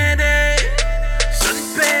ready. Sonne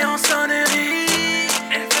une paix en sonnerie.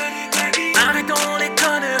 Elle veut du baguette. Arrêtons les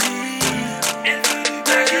conneries. Elle veut du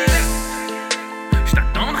baguette. Je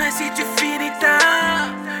t'attendrai si tu finis tard.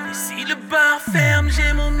 Et si le bar ferme,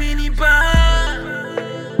 j'ai mon mini-bar.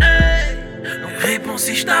 Hey. Donc réponds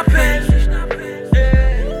si je t'appelle.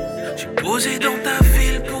 J'suis posé dans ta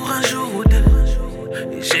ville pour un jour ou deux.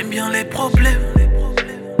 Et j'aime bien les problèmes.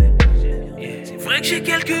 C'est vrai que j'ai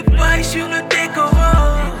quelques pailles sur le décor.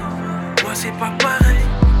 Toi c'est pas pareil.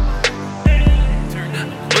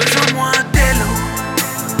 Rejoins-moi à Tello,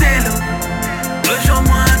 Tello.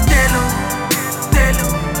 Rejoins-moi à Tello, Tello.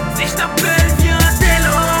 Si je t'appelle, viens à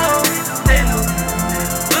Tello, Tello.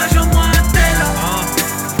 Rejoins-moi à Tello,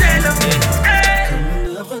 Tello. Comme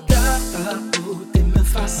une œuvre d'art, ta beauté me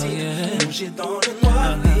fascine. Plongé dans le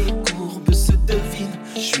noir, les courbes se devinent.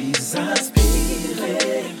 Je suis inspiré,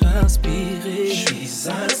 inspiré. Je suis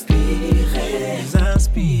inspiré,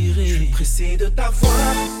 inspiré. Je suis pressé de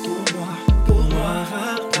t'avoir pour moi,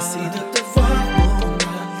 pressé de te voir,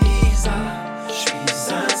 Mona Lisa. Je suis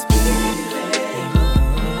inspiré,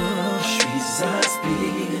 je suis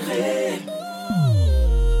inspiré.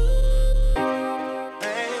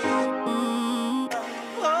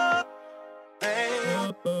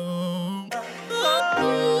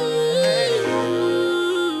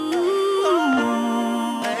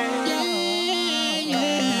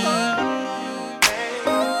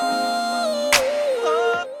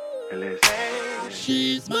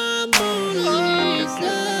 She's my Mona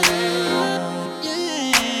Lisa.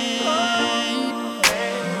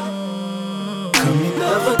 Comme une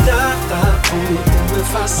œuvre d'art, ta beauté me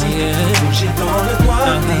fascine. Plongé dans le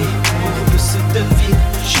noir, les courbes se devinent.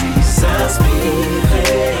 Je suis inspiré,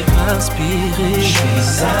 inspiré. Je suis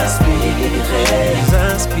inspiré,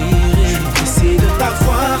 inspiré. Je suis pressé de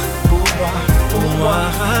t'avoir pour moi,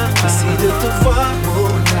 pressé de te voir,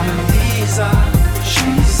 Mona Lisa. Je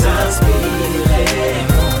suis inspiré,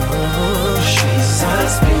 je suis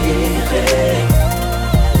inspiré.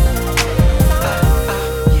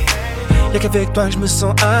 Y'a qu'avec toi que je me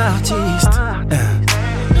sens artiste.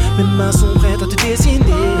 Mes mains sont prêtes à te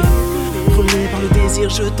dessiner. Frôlé par le désir,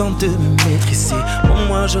 je tente de me maîtriser. Pour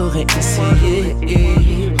moi j'aurais essayé.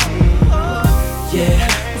 Yeah,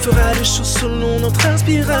 on fera les choses selon notre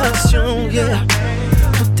inspiration. Yeah,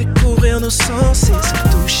 pour découvrir nos sens et se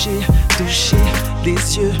toucher, toucher,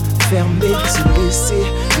 les yeux fermés, se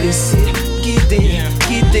laisser guider,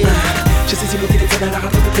 guider. J'ai saisi mon téléphone à la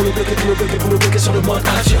radio pour le bloquer sur le mode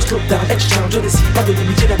avion. Slow down, edge-down, je décide pas de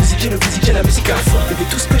limiter la musique, j'ai le physique, j'ai la musique à fond. Bébé,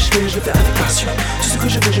 tout ce que je fais, je le fais avec passion. Tout ce que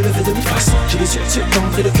je fais, je le fais de mille façons. J'ai les yeux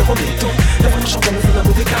tendres et le cœur en béton. La voix chante, me fait un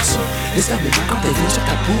mauvais garçon. Laisse faire mes mains quand elles viennent sur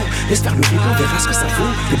ta peau. Laisse faire le rythme, on verra ce que ça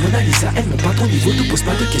vaut. Les Mona Lisa, elles n'ont pas ton niveau. Te pose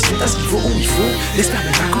pas de questions, t'as ce qu'il faut où il faut. Laisse faire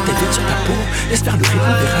mes mains quand elles viennent sur ta peau. Laisse faire le rythme,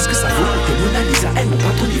 on verra ce que ça vaut. Les Mona Lisa, elles n'ont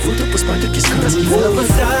pas ton niveau. Te pose pas de questions, t'as ce qu'il faut.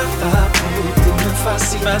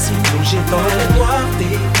 Facile, facile, plongé dans le noir,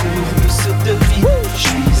 des courbes se devinent. Je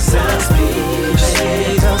suis inspiré, je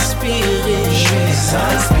suis inspiré, je suis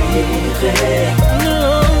inspiré.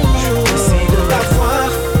 J'essaie de t'avoir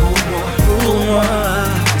pour moi,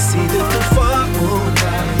 essaie de te voir,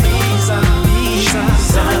 Mona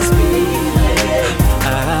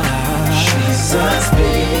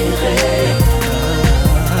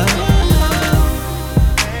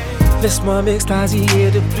Laisse-moi m'extasier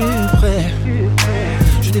de plus près.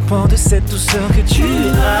 Je dépends de cette douceur que tu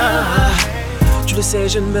as. Tu le sais,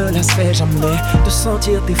 je ne me lasserai jamais de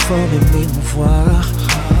sentir tes formes et m'émouvoir.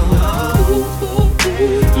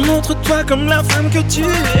 Montre-toi comme la femme que tu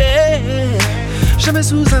es, jamais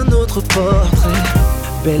sous un autre portrait.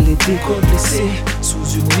 Belle et décomplexée, sous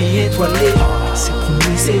une nuit étoilée. C'est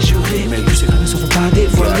promis, c'est juré, mais les secrets ne seront pas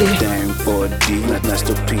dévoilés. Goddamn 4D,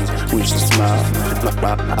 masterpiece, we should smile.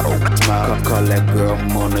 Call that girl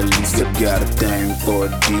Mona Lisa. Got a thing for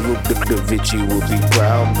D, Da Vinci will be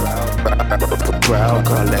proud.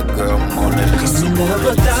 Call that girl Mona Lisa. Comme une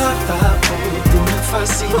œuvre d'art, ta peau me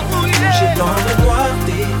fascine. J'ai dans le noir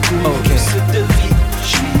des courses de vie. Je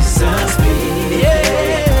suis inspiré.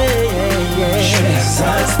 Je suis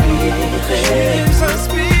inspiré.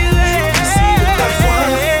 Essaye de t'avoir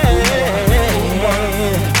pour moi.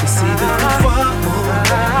 Essaye de pouvoir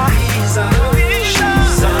Mona Lisa. Je suis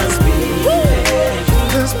inspiré.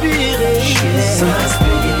 Je suis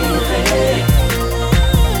inspiré.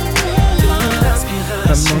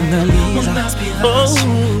 La Mona Lisa. Mon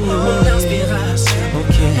inspiration.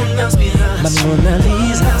 Ok. La Mona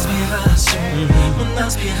Lisa. Mon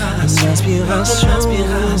inspiration.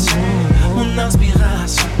 Mon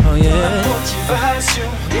inspiration. Oh yeah. Ma motivation.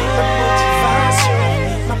 Ma motivation.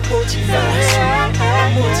 Ma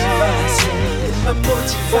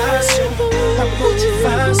motivation. Ma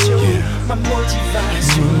motivation. Ma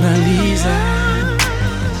motivation. Mona Lisa.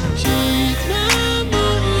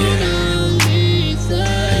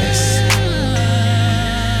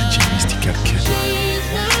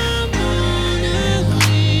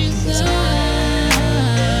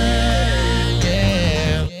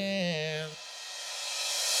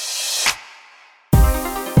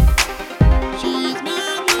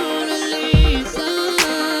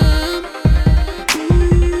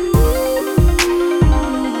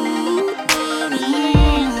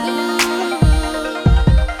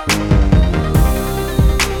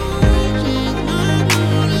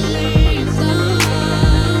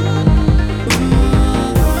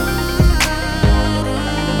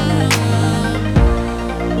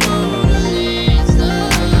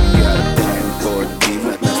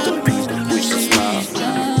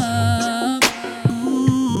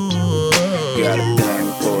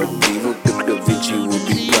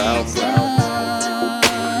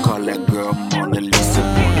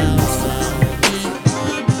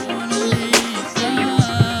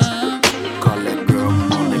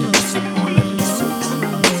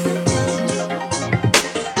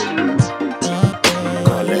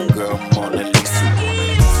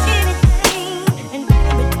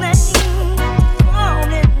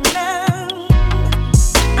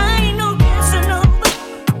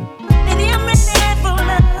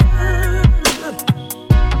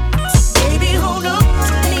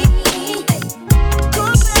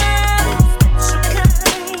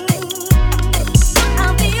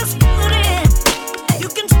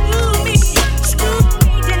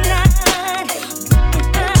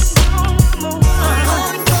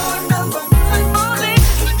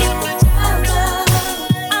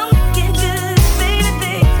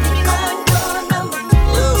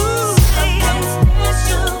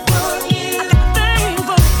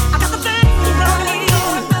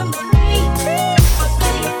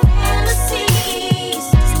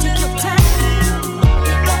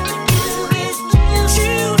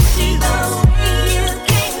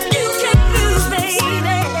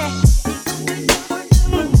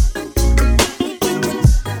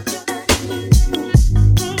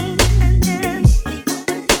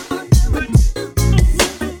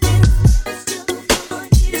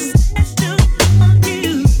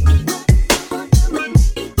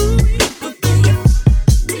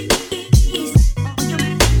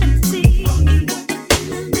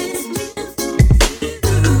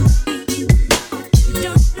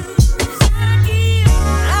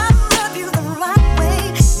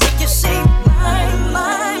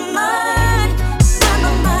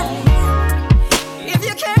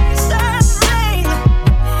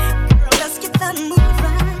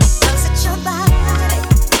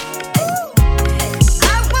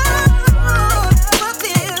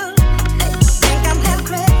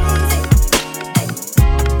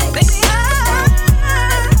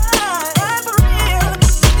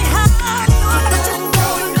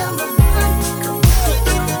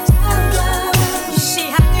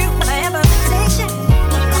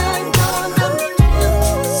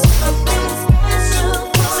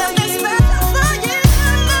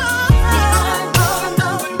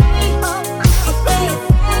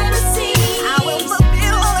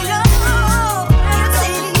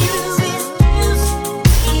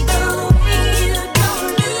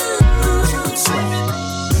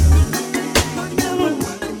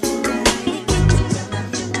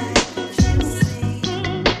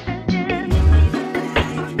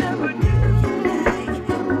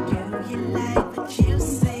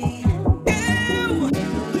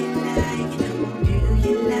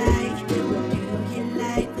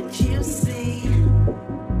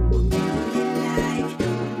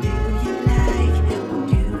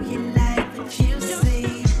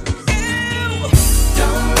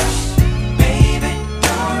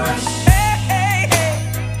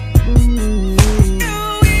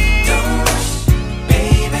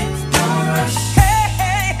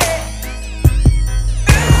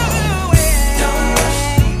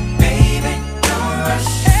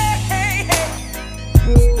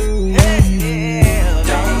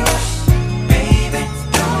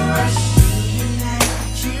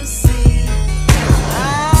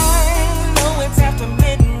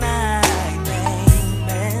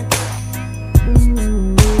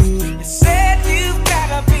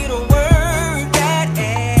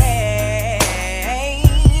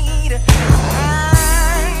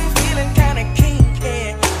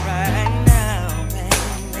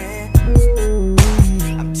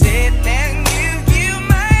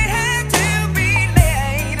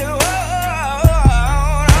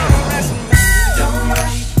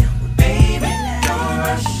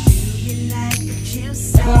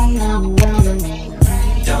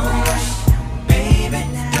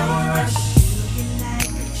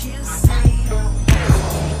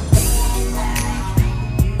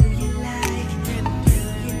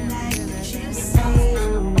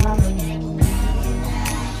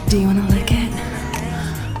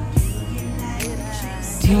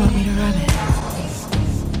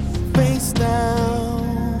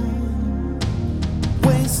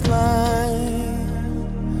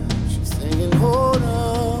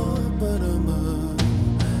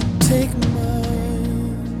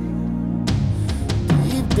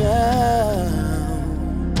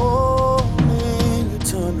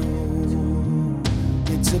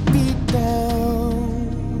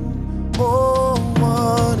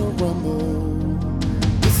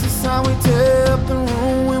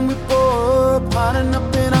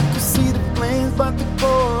 about to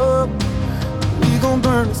go up. We gon'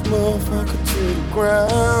 burn this motherfucker to the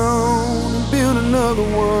ground and build another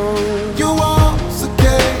one. Your walls are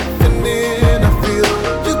caving in, I feel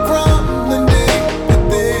you crumbling deep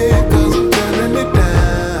within, 'cause I'm tearing it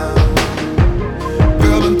down.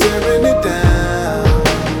 Girl, I'm tearing it down.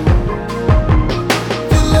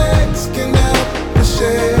 Your legs can help the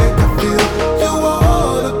shake, I feel your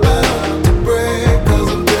wall about to break, 'cause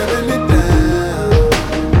I'm tearing it down.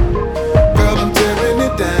 Girl, I'm tearing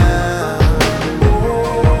it down.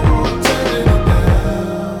 Tearing it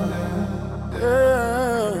down.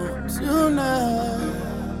 Girl, tonight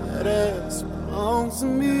that belongs to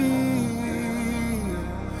me.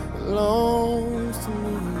 Belongs to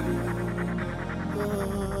me.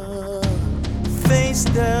 Face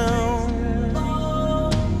down,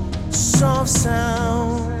 soft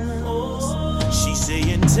sounds. She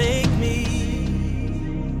saying take me,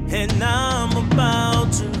 and I'm about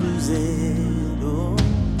to lose it. Oh,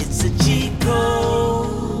 it's a G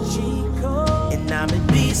code, and I'm in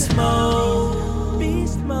beast mode.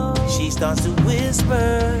 She starts to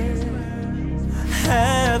whisper,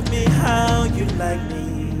 have me how you like me.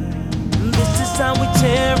 This is how we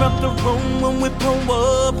tear up the room when we pull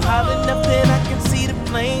up. Hot enough that I can see the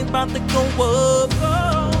flames about to go up.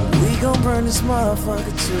 We gon' burn this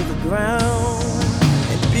motherfucker to the ground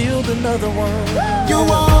and build another one. Your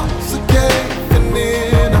walls are caving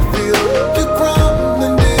in, I feel you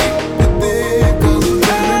crumbling deep within, 'cause I'm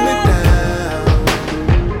tearing it down.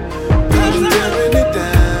 'Cause I'm tearing it down.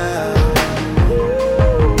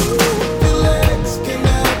 Your legs can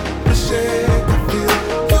help the shake, I feel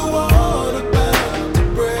your wall about to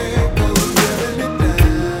break, 'cause I'm tearing it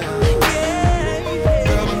down.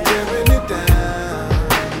 Girl, I'm tearing it down.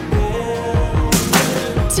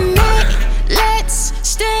 Tonight, let's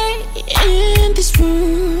stay in this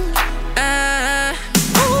room.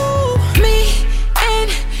 Me and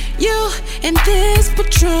you and this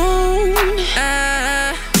Patron.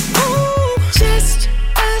 Just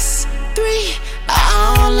us three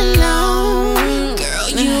all alone. Girl,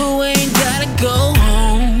 you ain't gotta go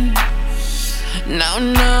home. No,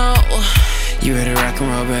 no. You ready to rock and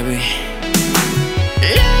roll, baby?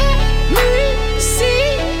 Let me see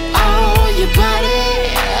all your body.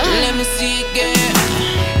 Let me see it, girl.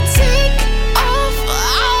 Take off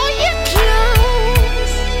all your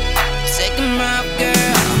clothes. Take 'em off,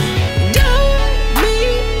 girl. Don't be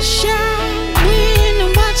shy when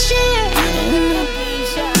I'm watching.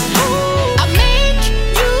 I'll make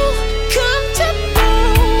you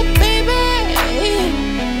comfortable, baby.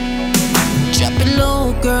 Drop it low,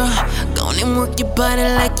 girl. Go on and work your body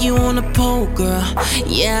like you on a pole, girl.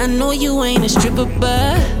 Yeah, I know you ain't a stripper,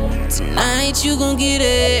 but tonight you gon' get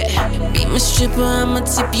it. Be my stripper, I'ma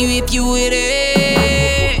tip you if you with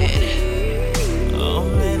it. Oh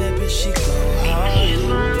man, that bitch she go hard.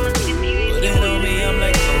 Put it on me, I'm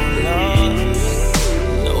like, oh Lord.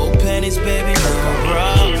 No panties, baby, no bra.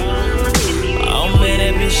 Oh man,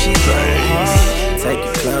 that bitch she go hard. Take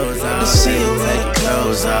your clothes off, See baby, you take with your the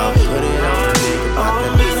clothes off. Put it on a nigga, Oh pop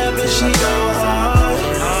that man, that bitch bitch she till she go goes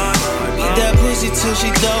hard. Beat that pussy till she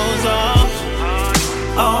doze off.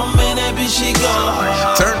 Oh man, that bitch she go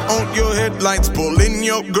hard. Turn on your headlights, pull in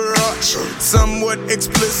your garage. Somewhat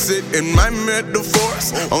explicit in my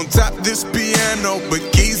metaphors. On top this piano, but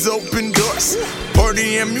keys open doors.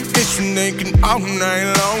 Party ammunition, naked all night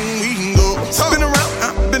long. We can go. Spin around,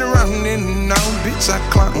 I've been around and now, bitch, I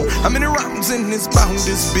clown. I'm in the rounds in this bound,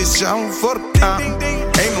 this bitch out for the count.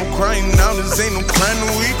 Ain't no crying now, this ain't no crime,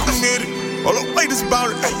 we committed. All the way this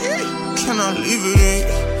bout it, can I leave it in?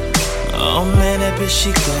 Oh man, that bitch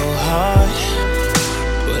she go hard.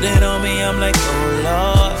 Put it on me, I'm like, oh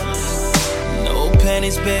Lord. No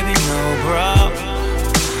panties, baby, no bra.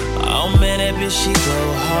 Oh man, that bitch she go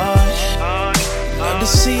hard. Love to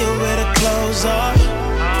see her with her clothes off.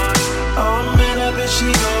 Oh man, that bitch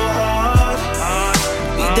she go hard.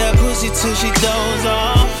 Beat that pussy till she doze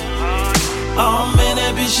off. Oh man,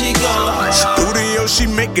 that bitch she go hard. Studio, she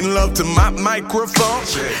making love to my microphone.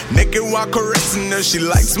 Naked while caressing her, she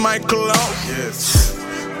likes my cologne.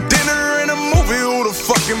 Dinner and a movie, who the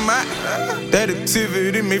fuck am I? That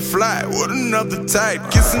activity may fly with another type.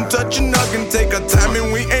 Kiss and touch and hug and take our time,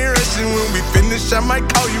 and we ain't rushing. When we finish, I might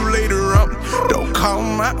call you later on. Don't call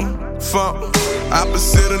my phone.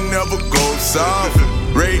 Opposite of never go soft.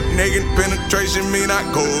 Rape, naked penetration mean I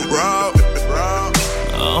go raw.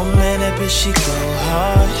 Oh man, that bitch she go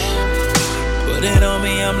hard. Put it on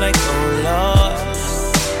me, I'm like, oh Lord.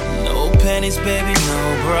 No panties, baby, no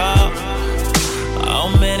bra. Oh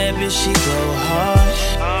man, that bitch she go hard.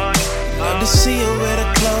 Love to see her with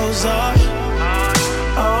her clothes off.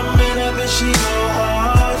 Oh man, that bitch she go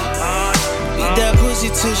hard. Beat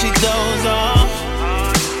till she doze off.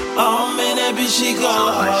 Oh man, that bitch she go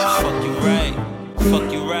off. Fuck you right,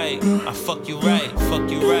 fuck you right, I fuck you right, fuck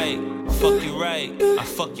you right, fuck you right, I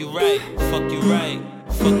fuck you right, fuck you right,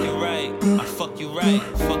 fuck you right, I fuck you right,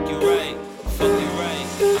 fuck you right, fuck you right,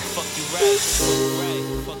 I fuck you right,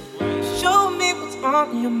 fuck you right. Show me what's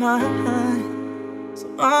on your mind, so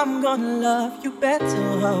I'm gonna love you better.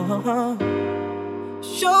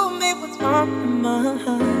 Show me what's on your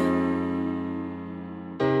mind.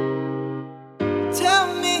 Tell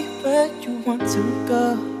me where you want to go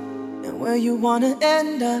and where you wanna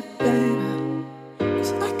end up, baby.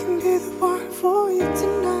 'Cause I can be the one for you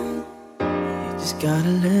tonight. You just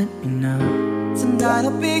gotta let me know. Tonight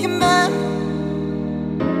I'll be your man,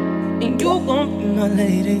 and you won't be my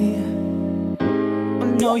lady. I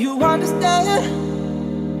know you understand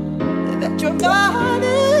that your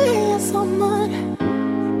body is on mine,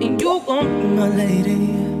 and you won't be my lady,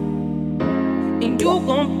 and you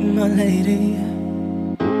won't be my lady,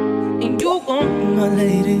 and you won't be my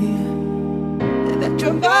lady. That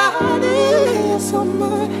your body is on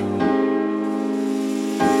mine.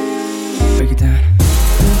 Break it down.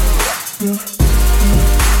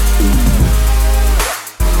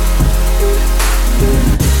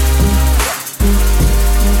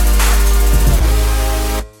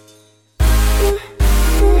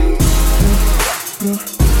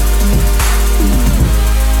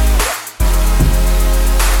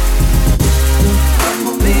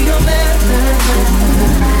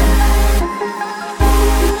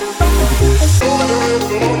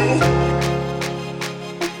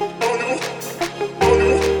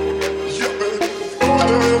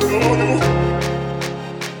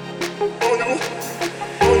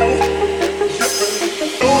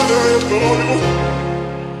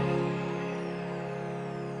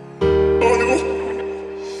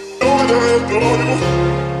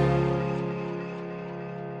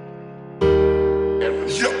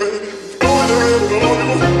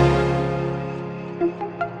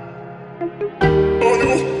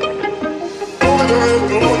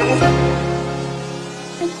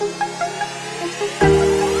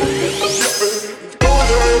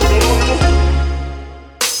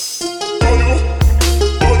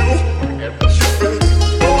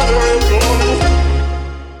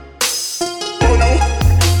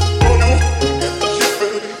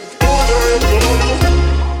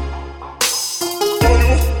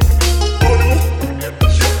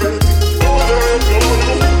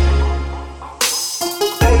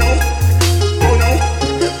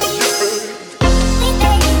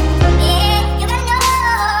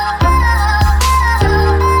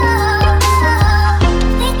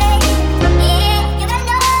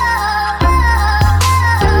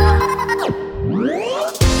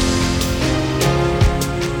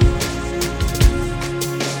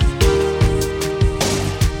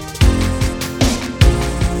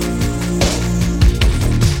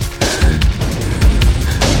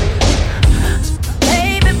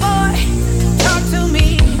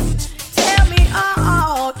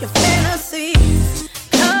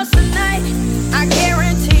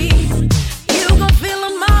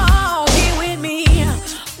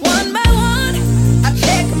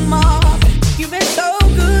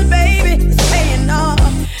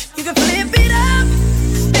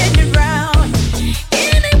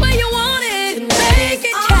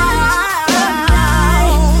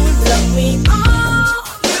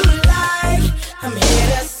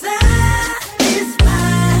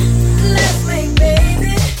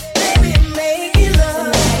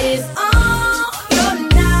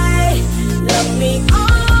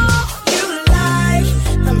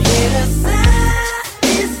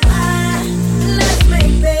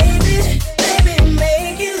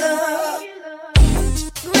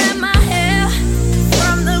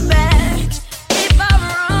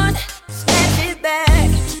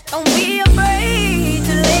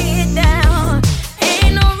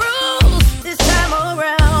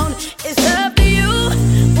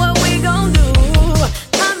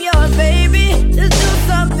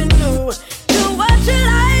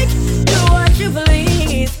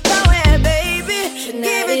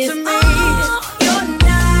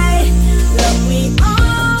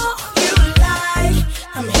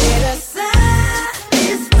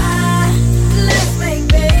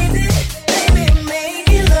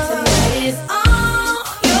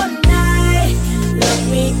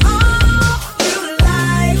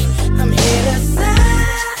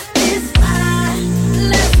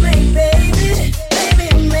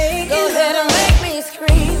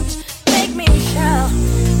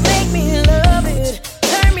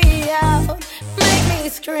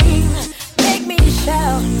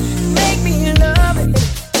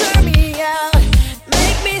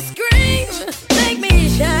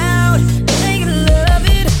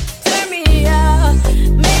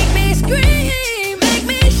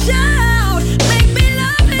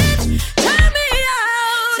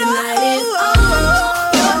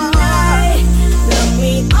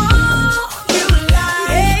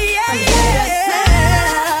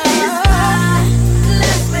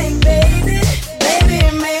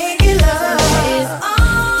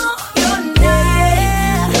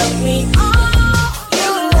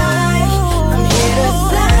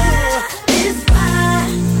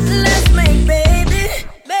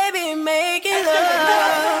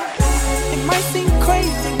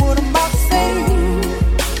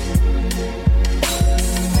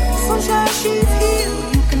 she's here,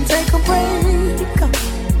 you can take a break.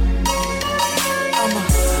 I'm a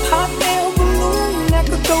hot air balloon that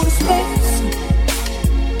could go to space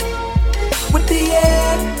with the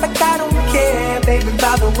air, like I don't care, baby,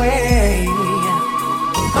 by the way.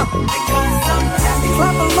 Because I'm happy.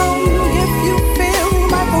 Clap along if you feel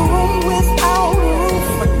like a room without a roof.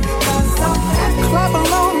 Because I'm happy. Clap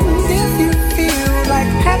along if you feel like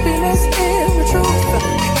happiness is the truth.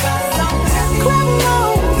 Because I'm happy. Clap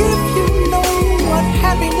along if you know what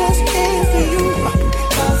happiness is to you.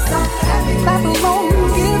 Because I'm happy. Clap along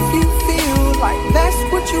if you feel like that's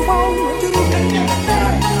what you want to do.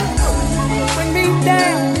 Bring me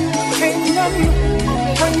down, can't nothing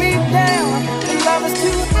bring me down. Love is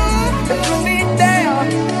too hard to bring me down.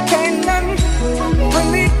 Can't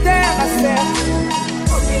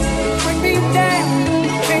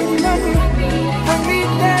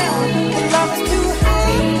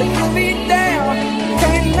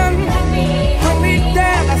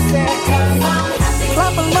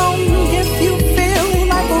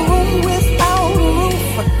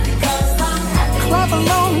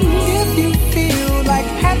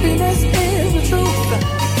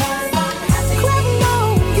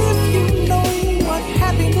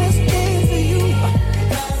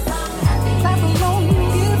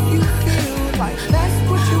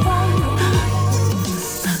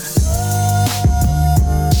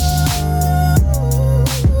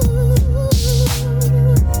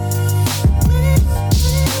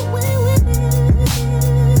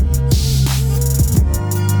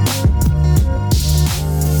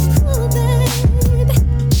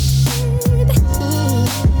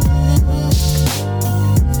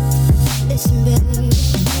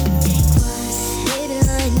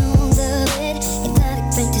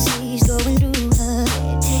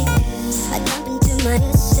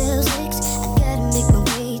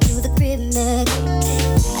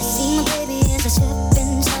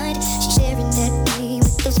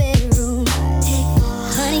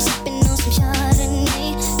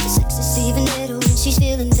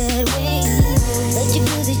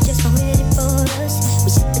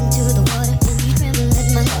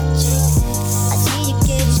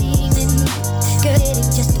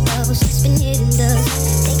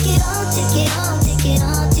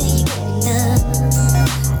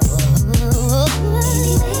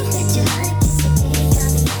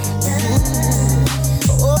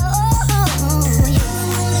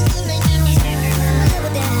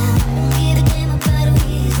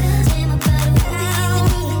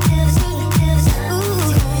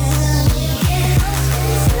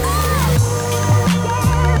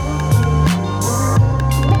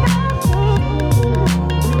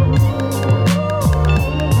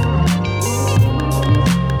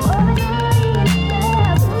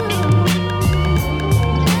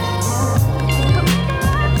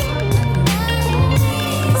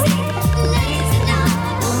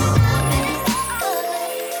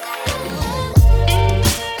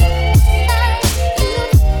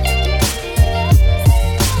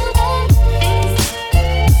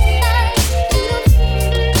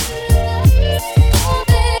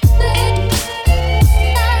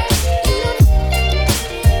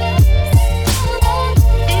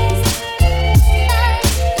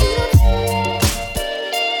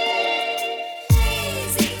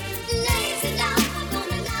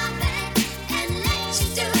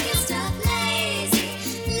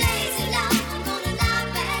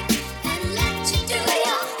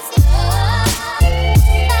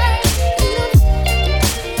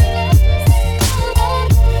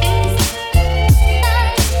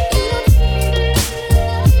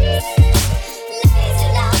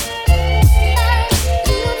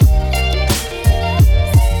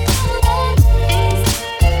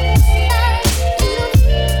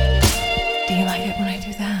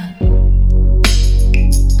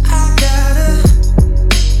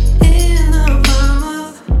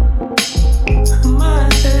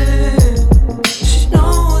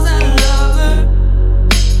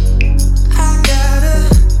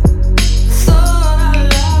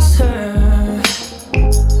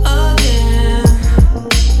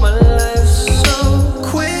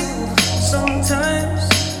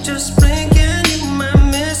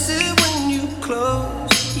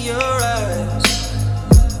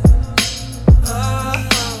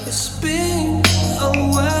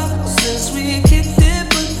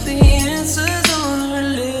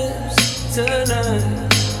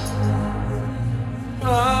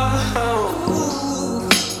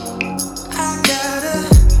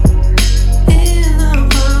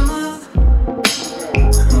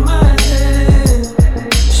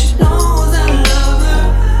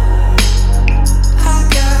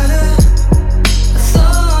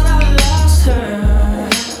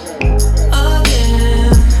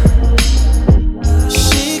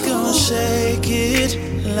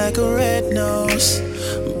like a red nose.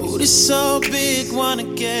 Booty so big, wanna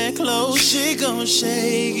get close. She gon'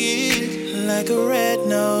 shake it like a red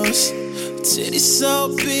nose. Titties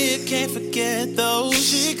so big, can't forget those.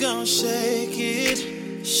 She gon' shake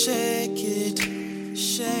it, shake it,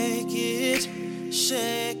 shake it,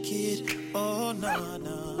 shake it. Oh no,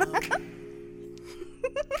 no.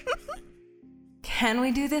 Can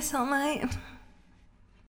we do this all night?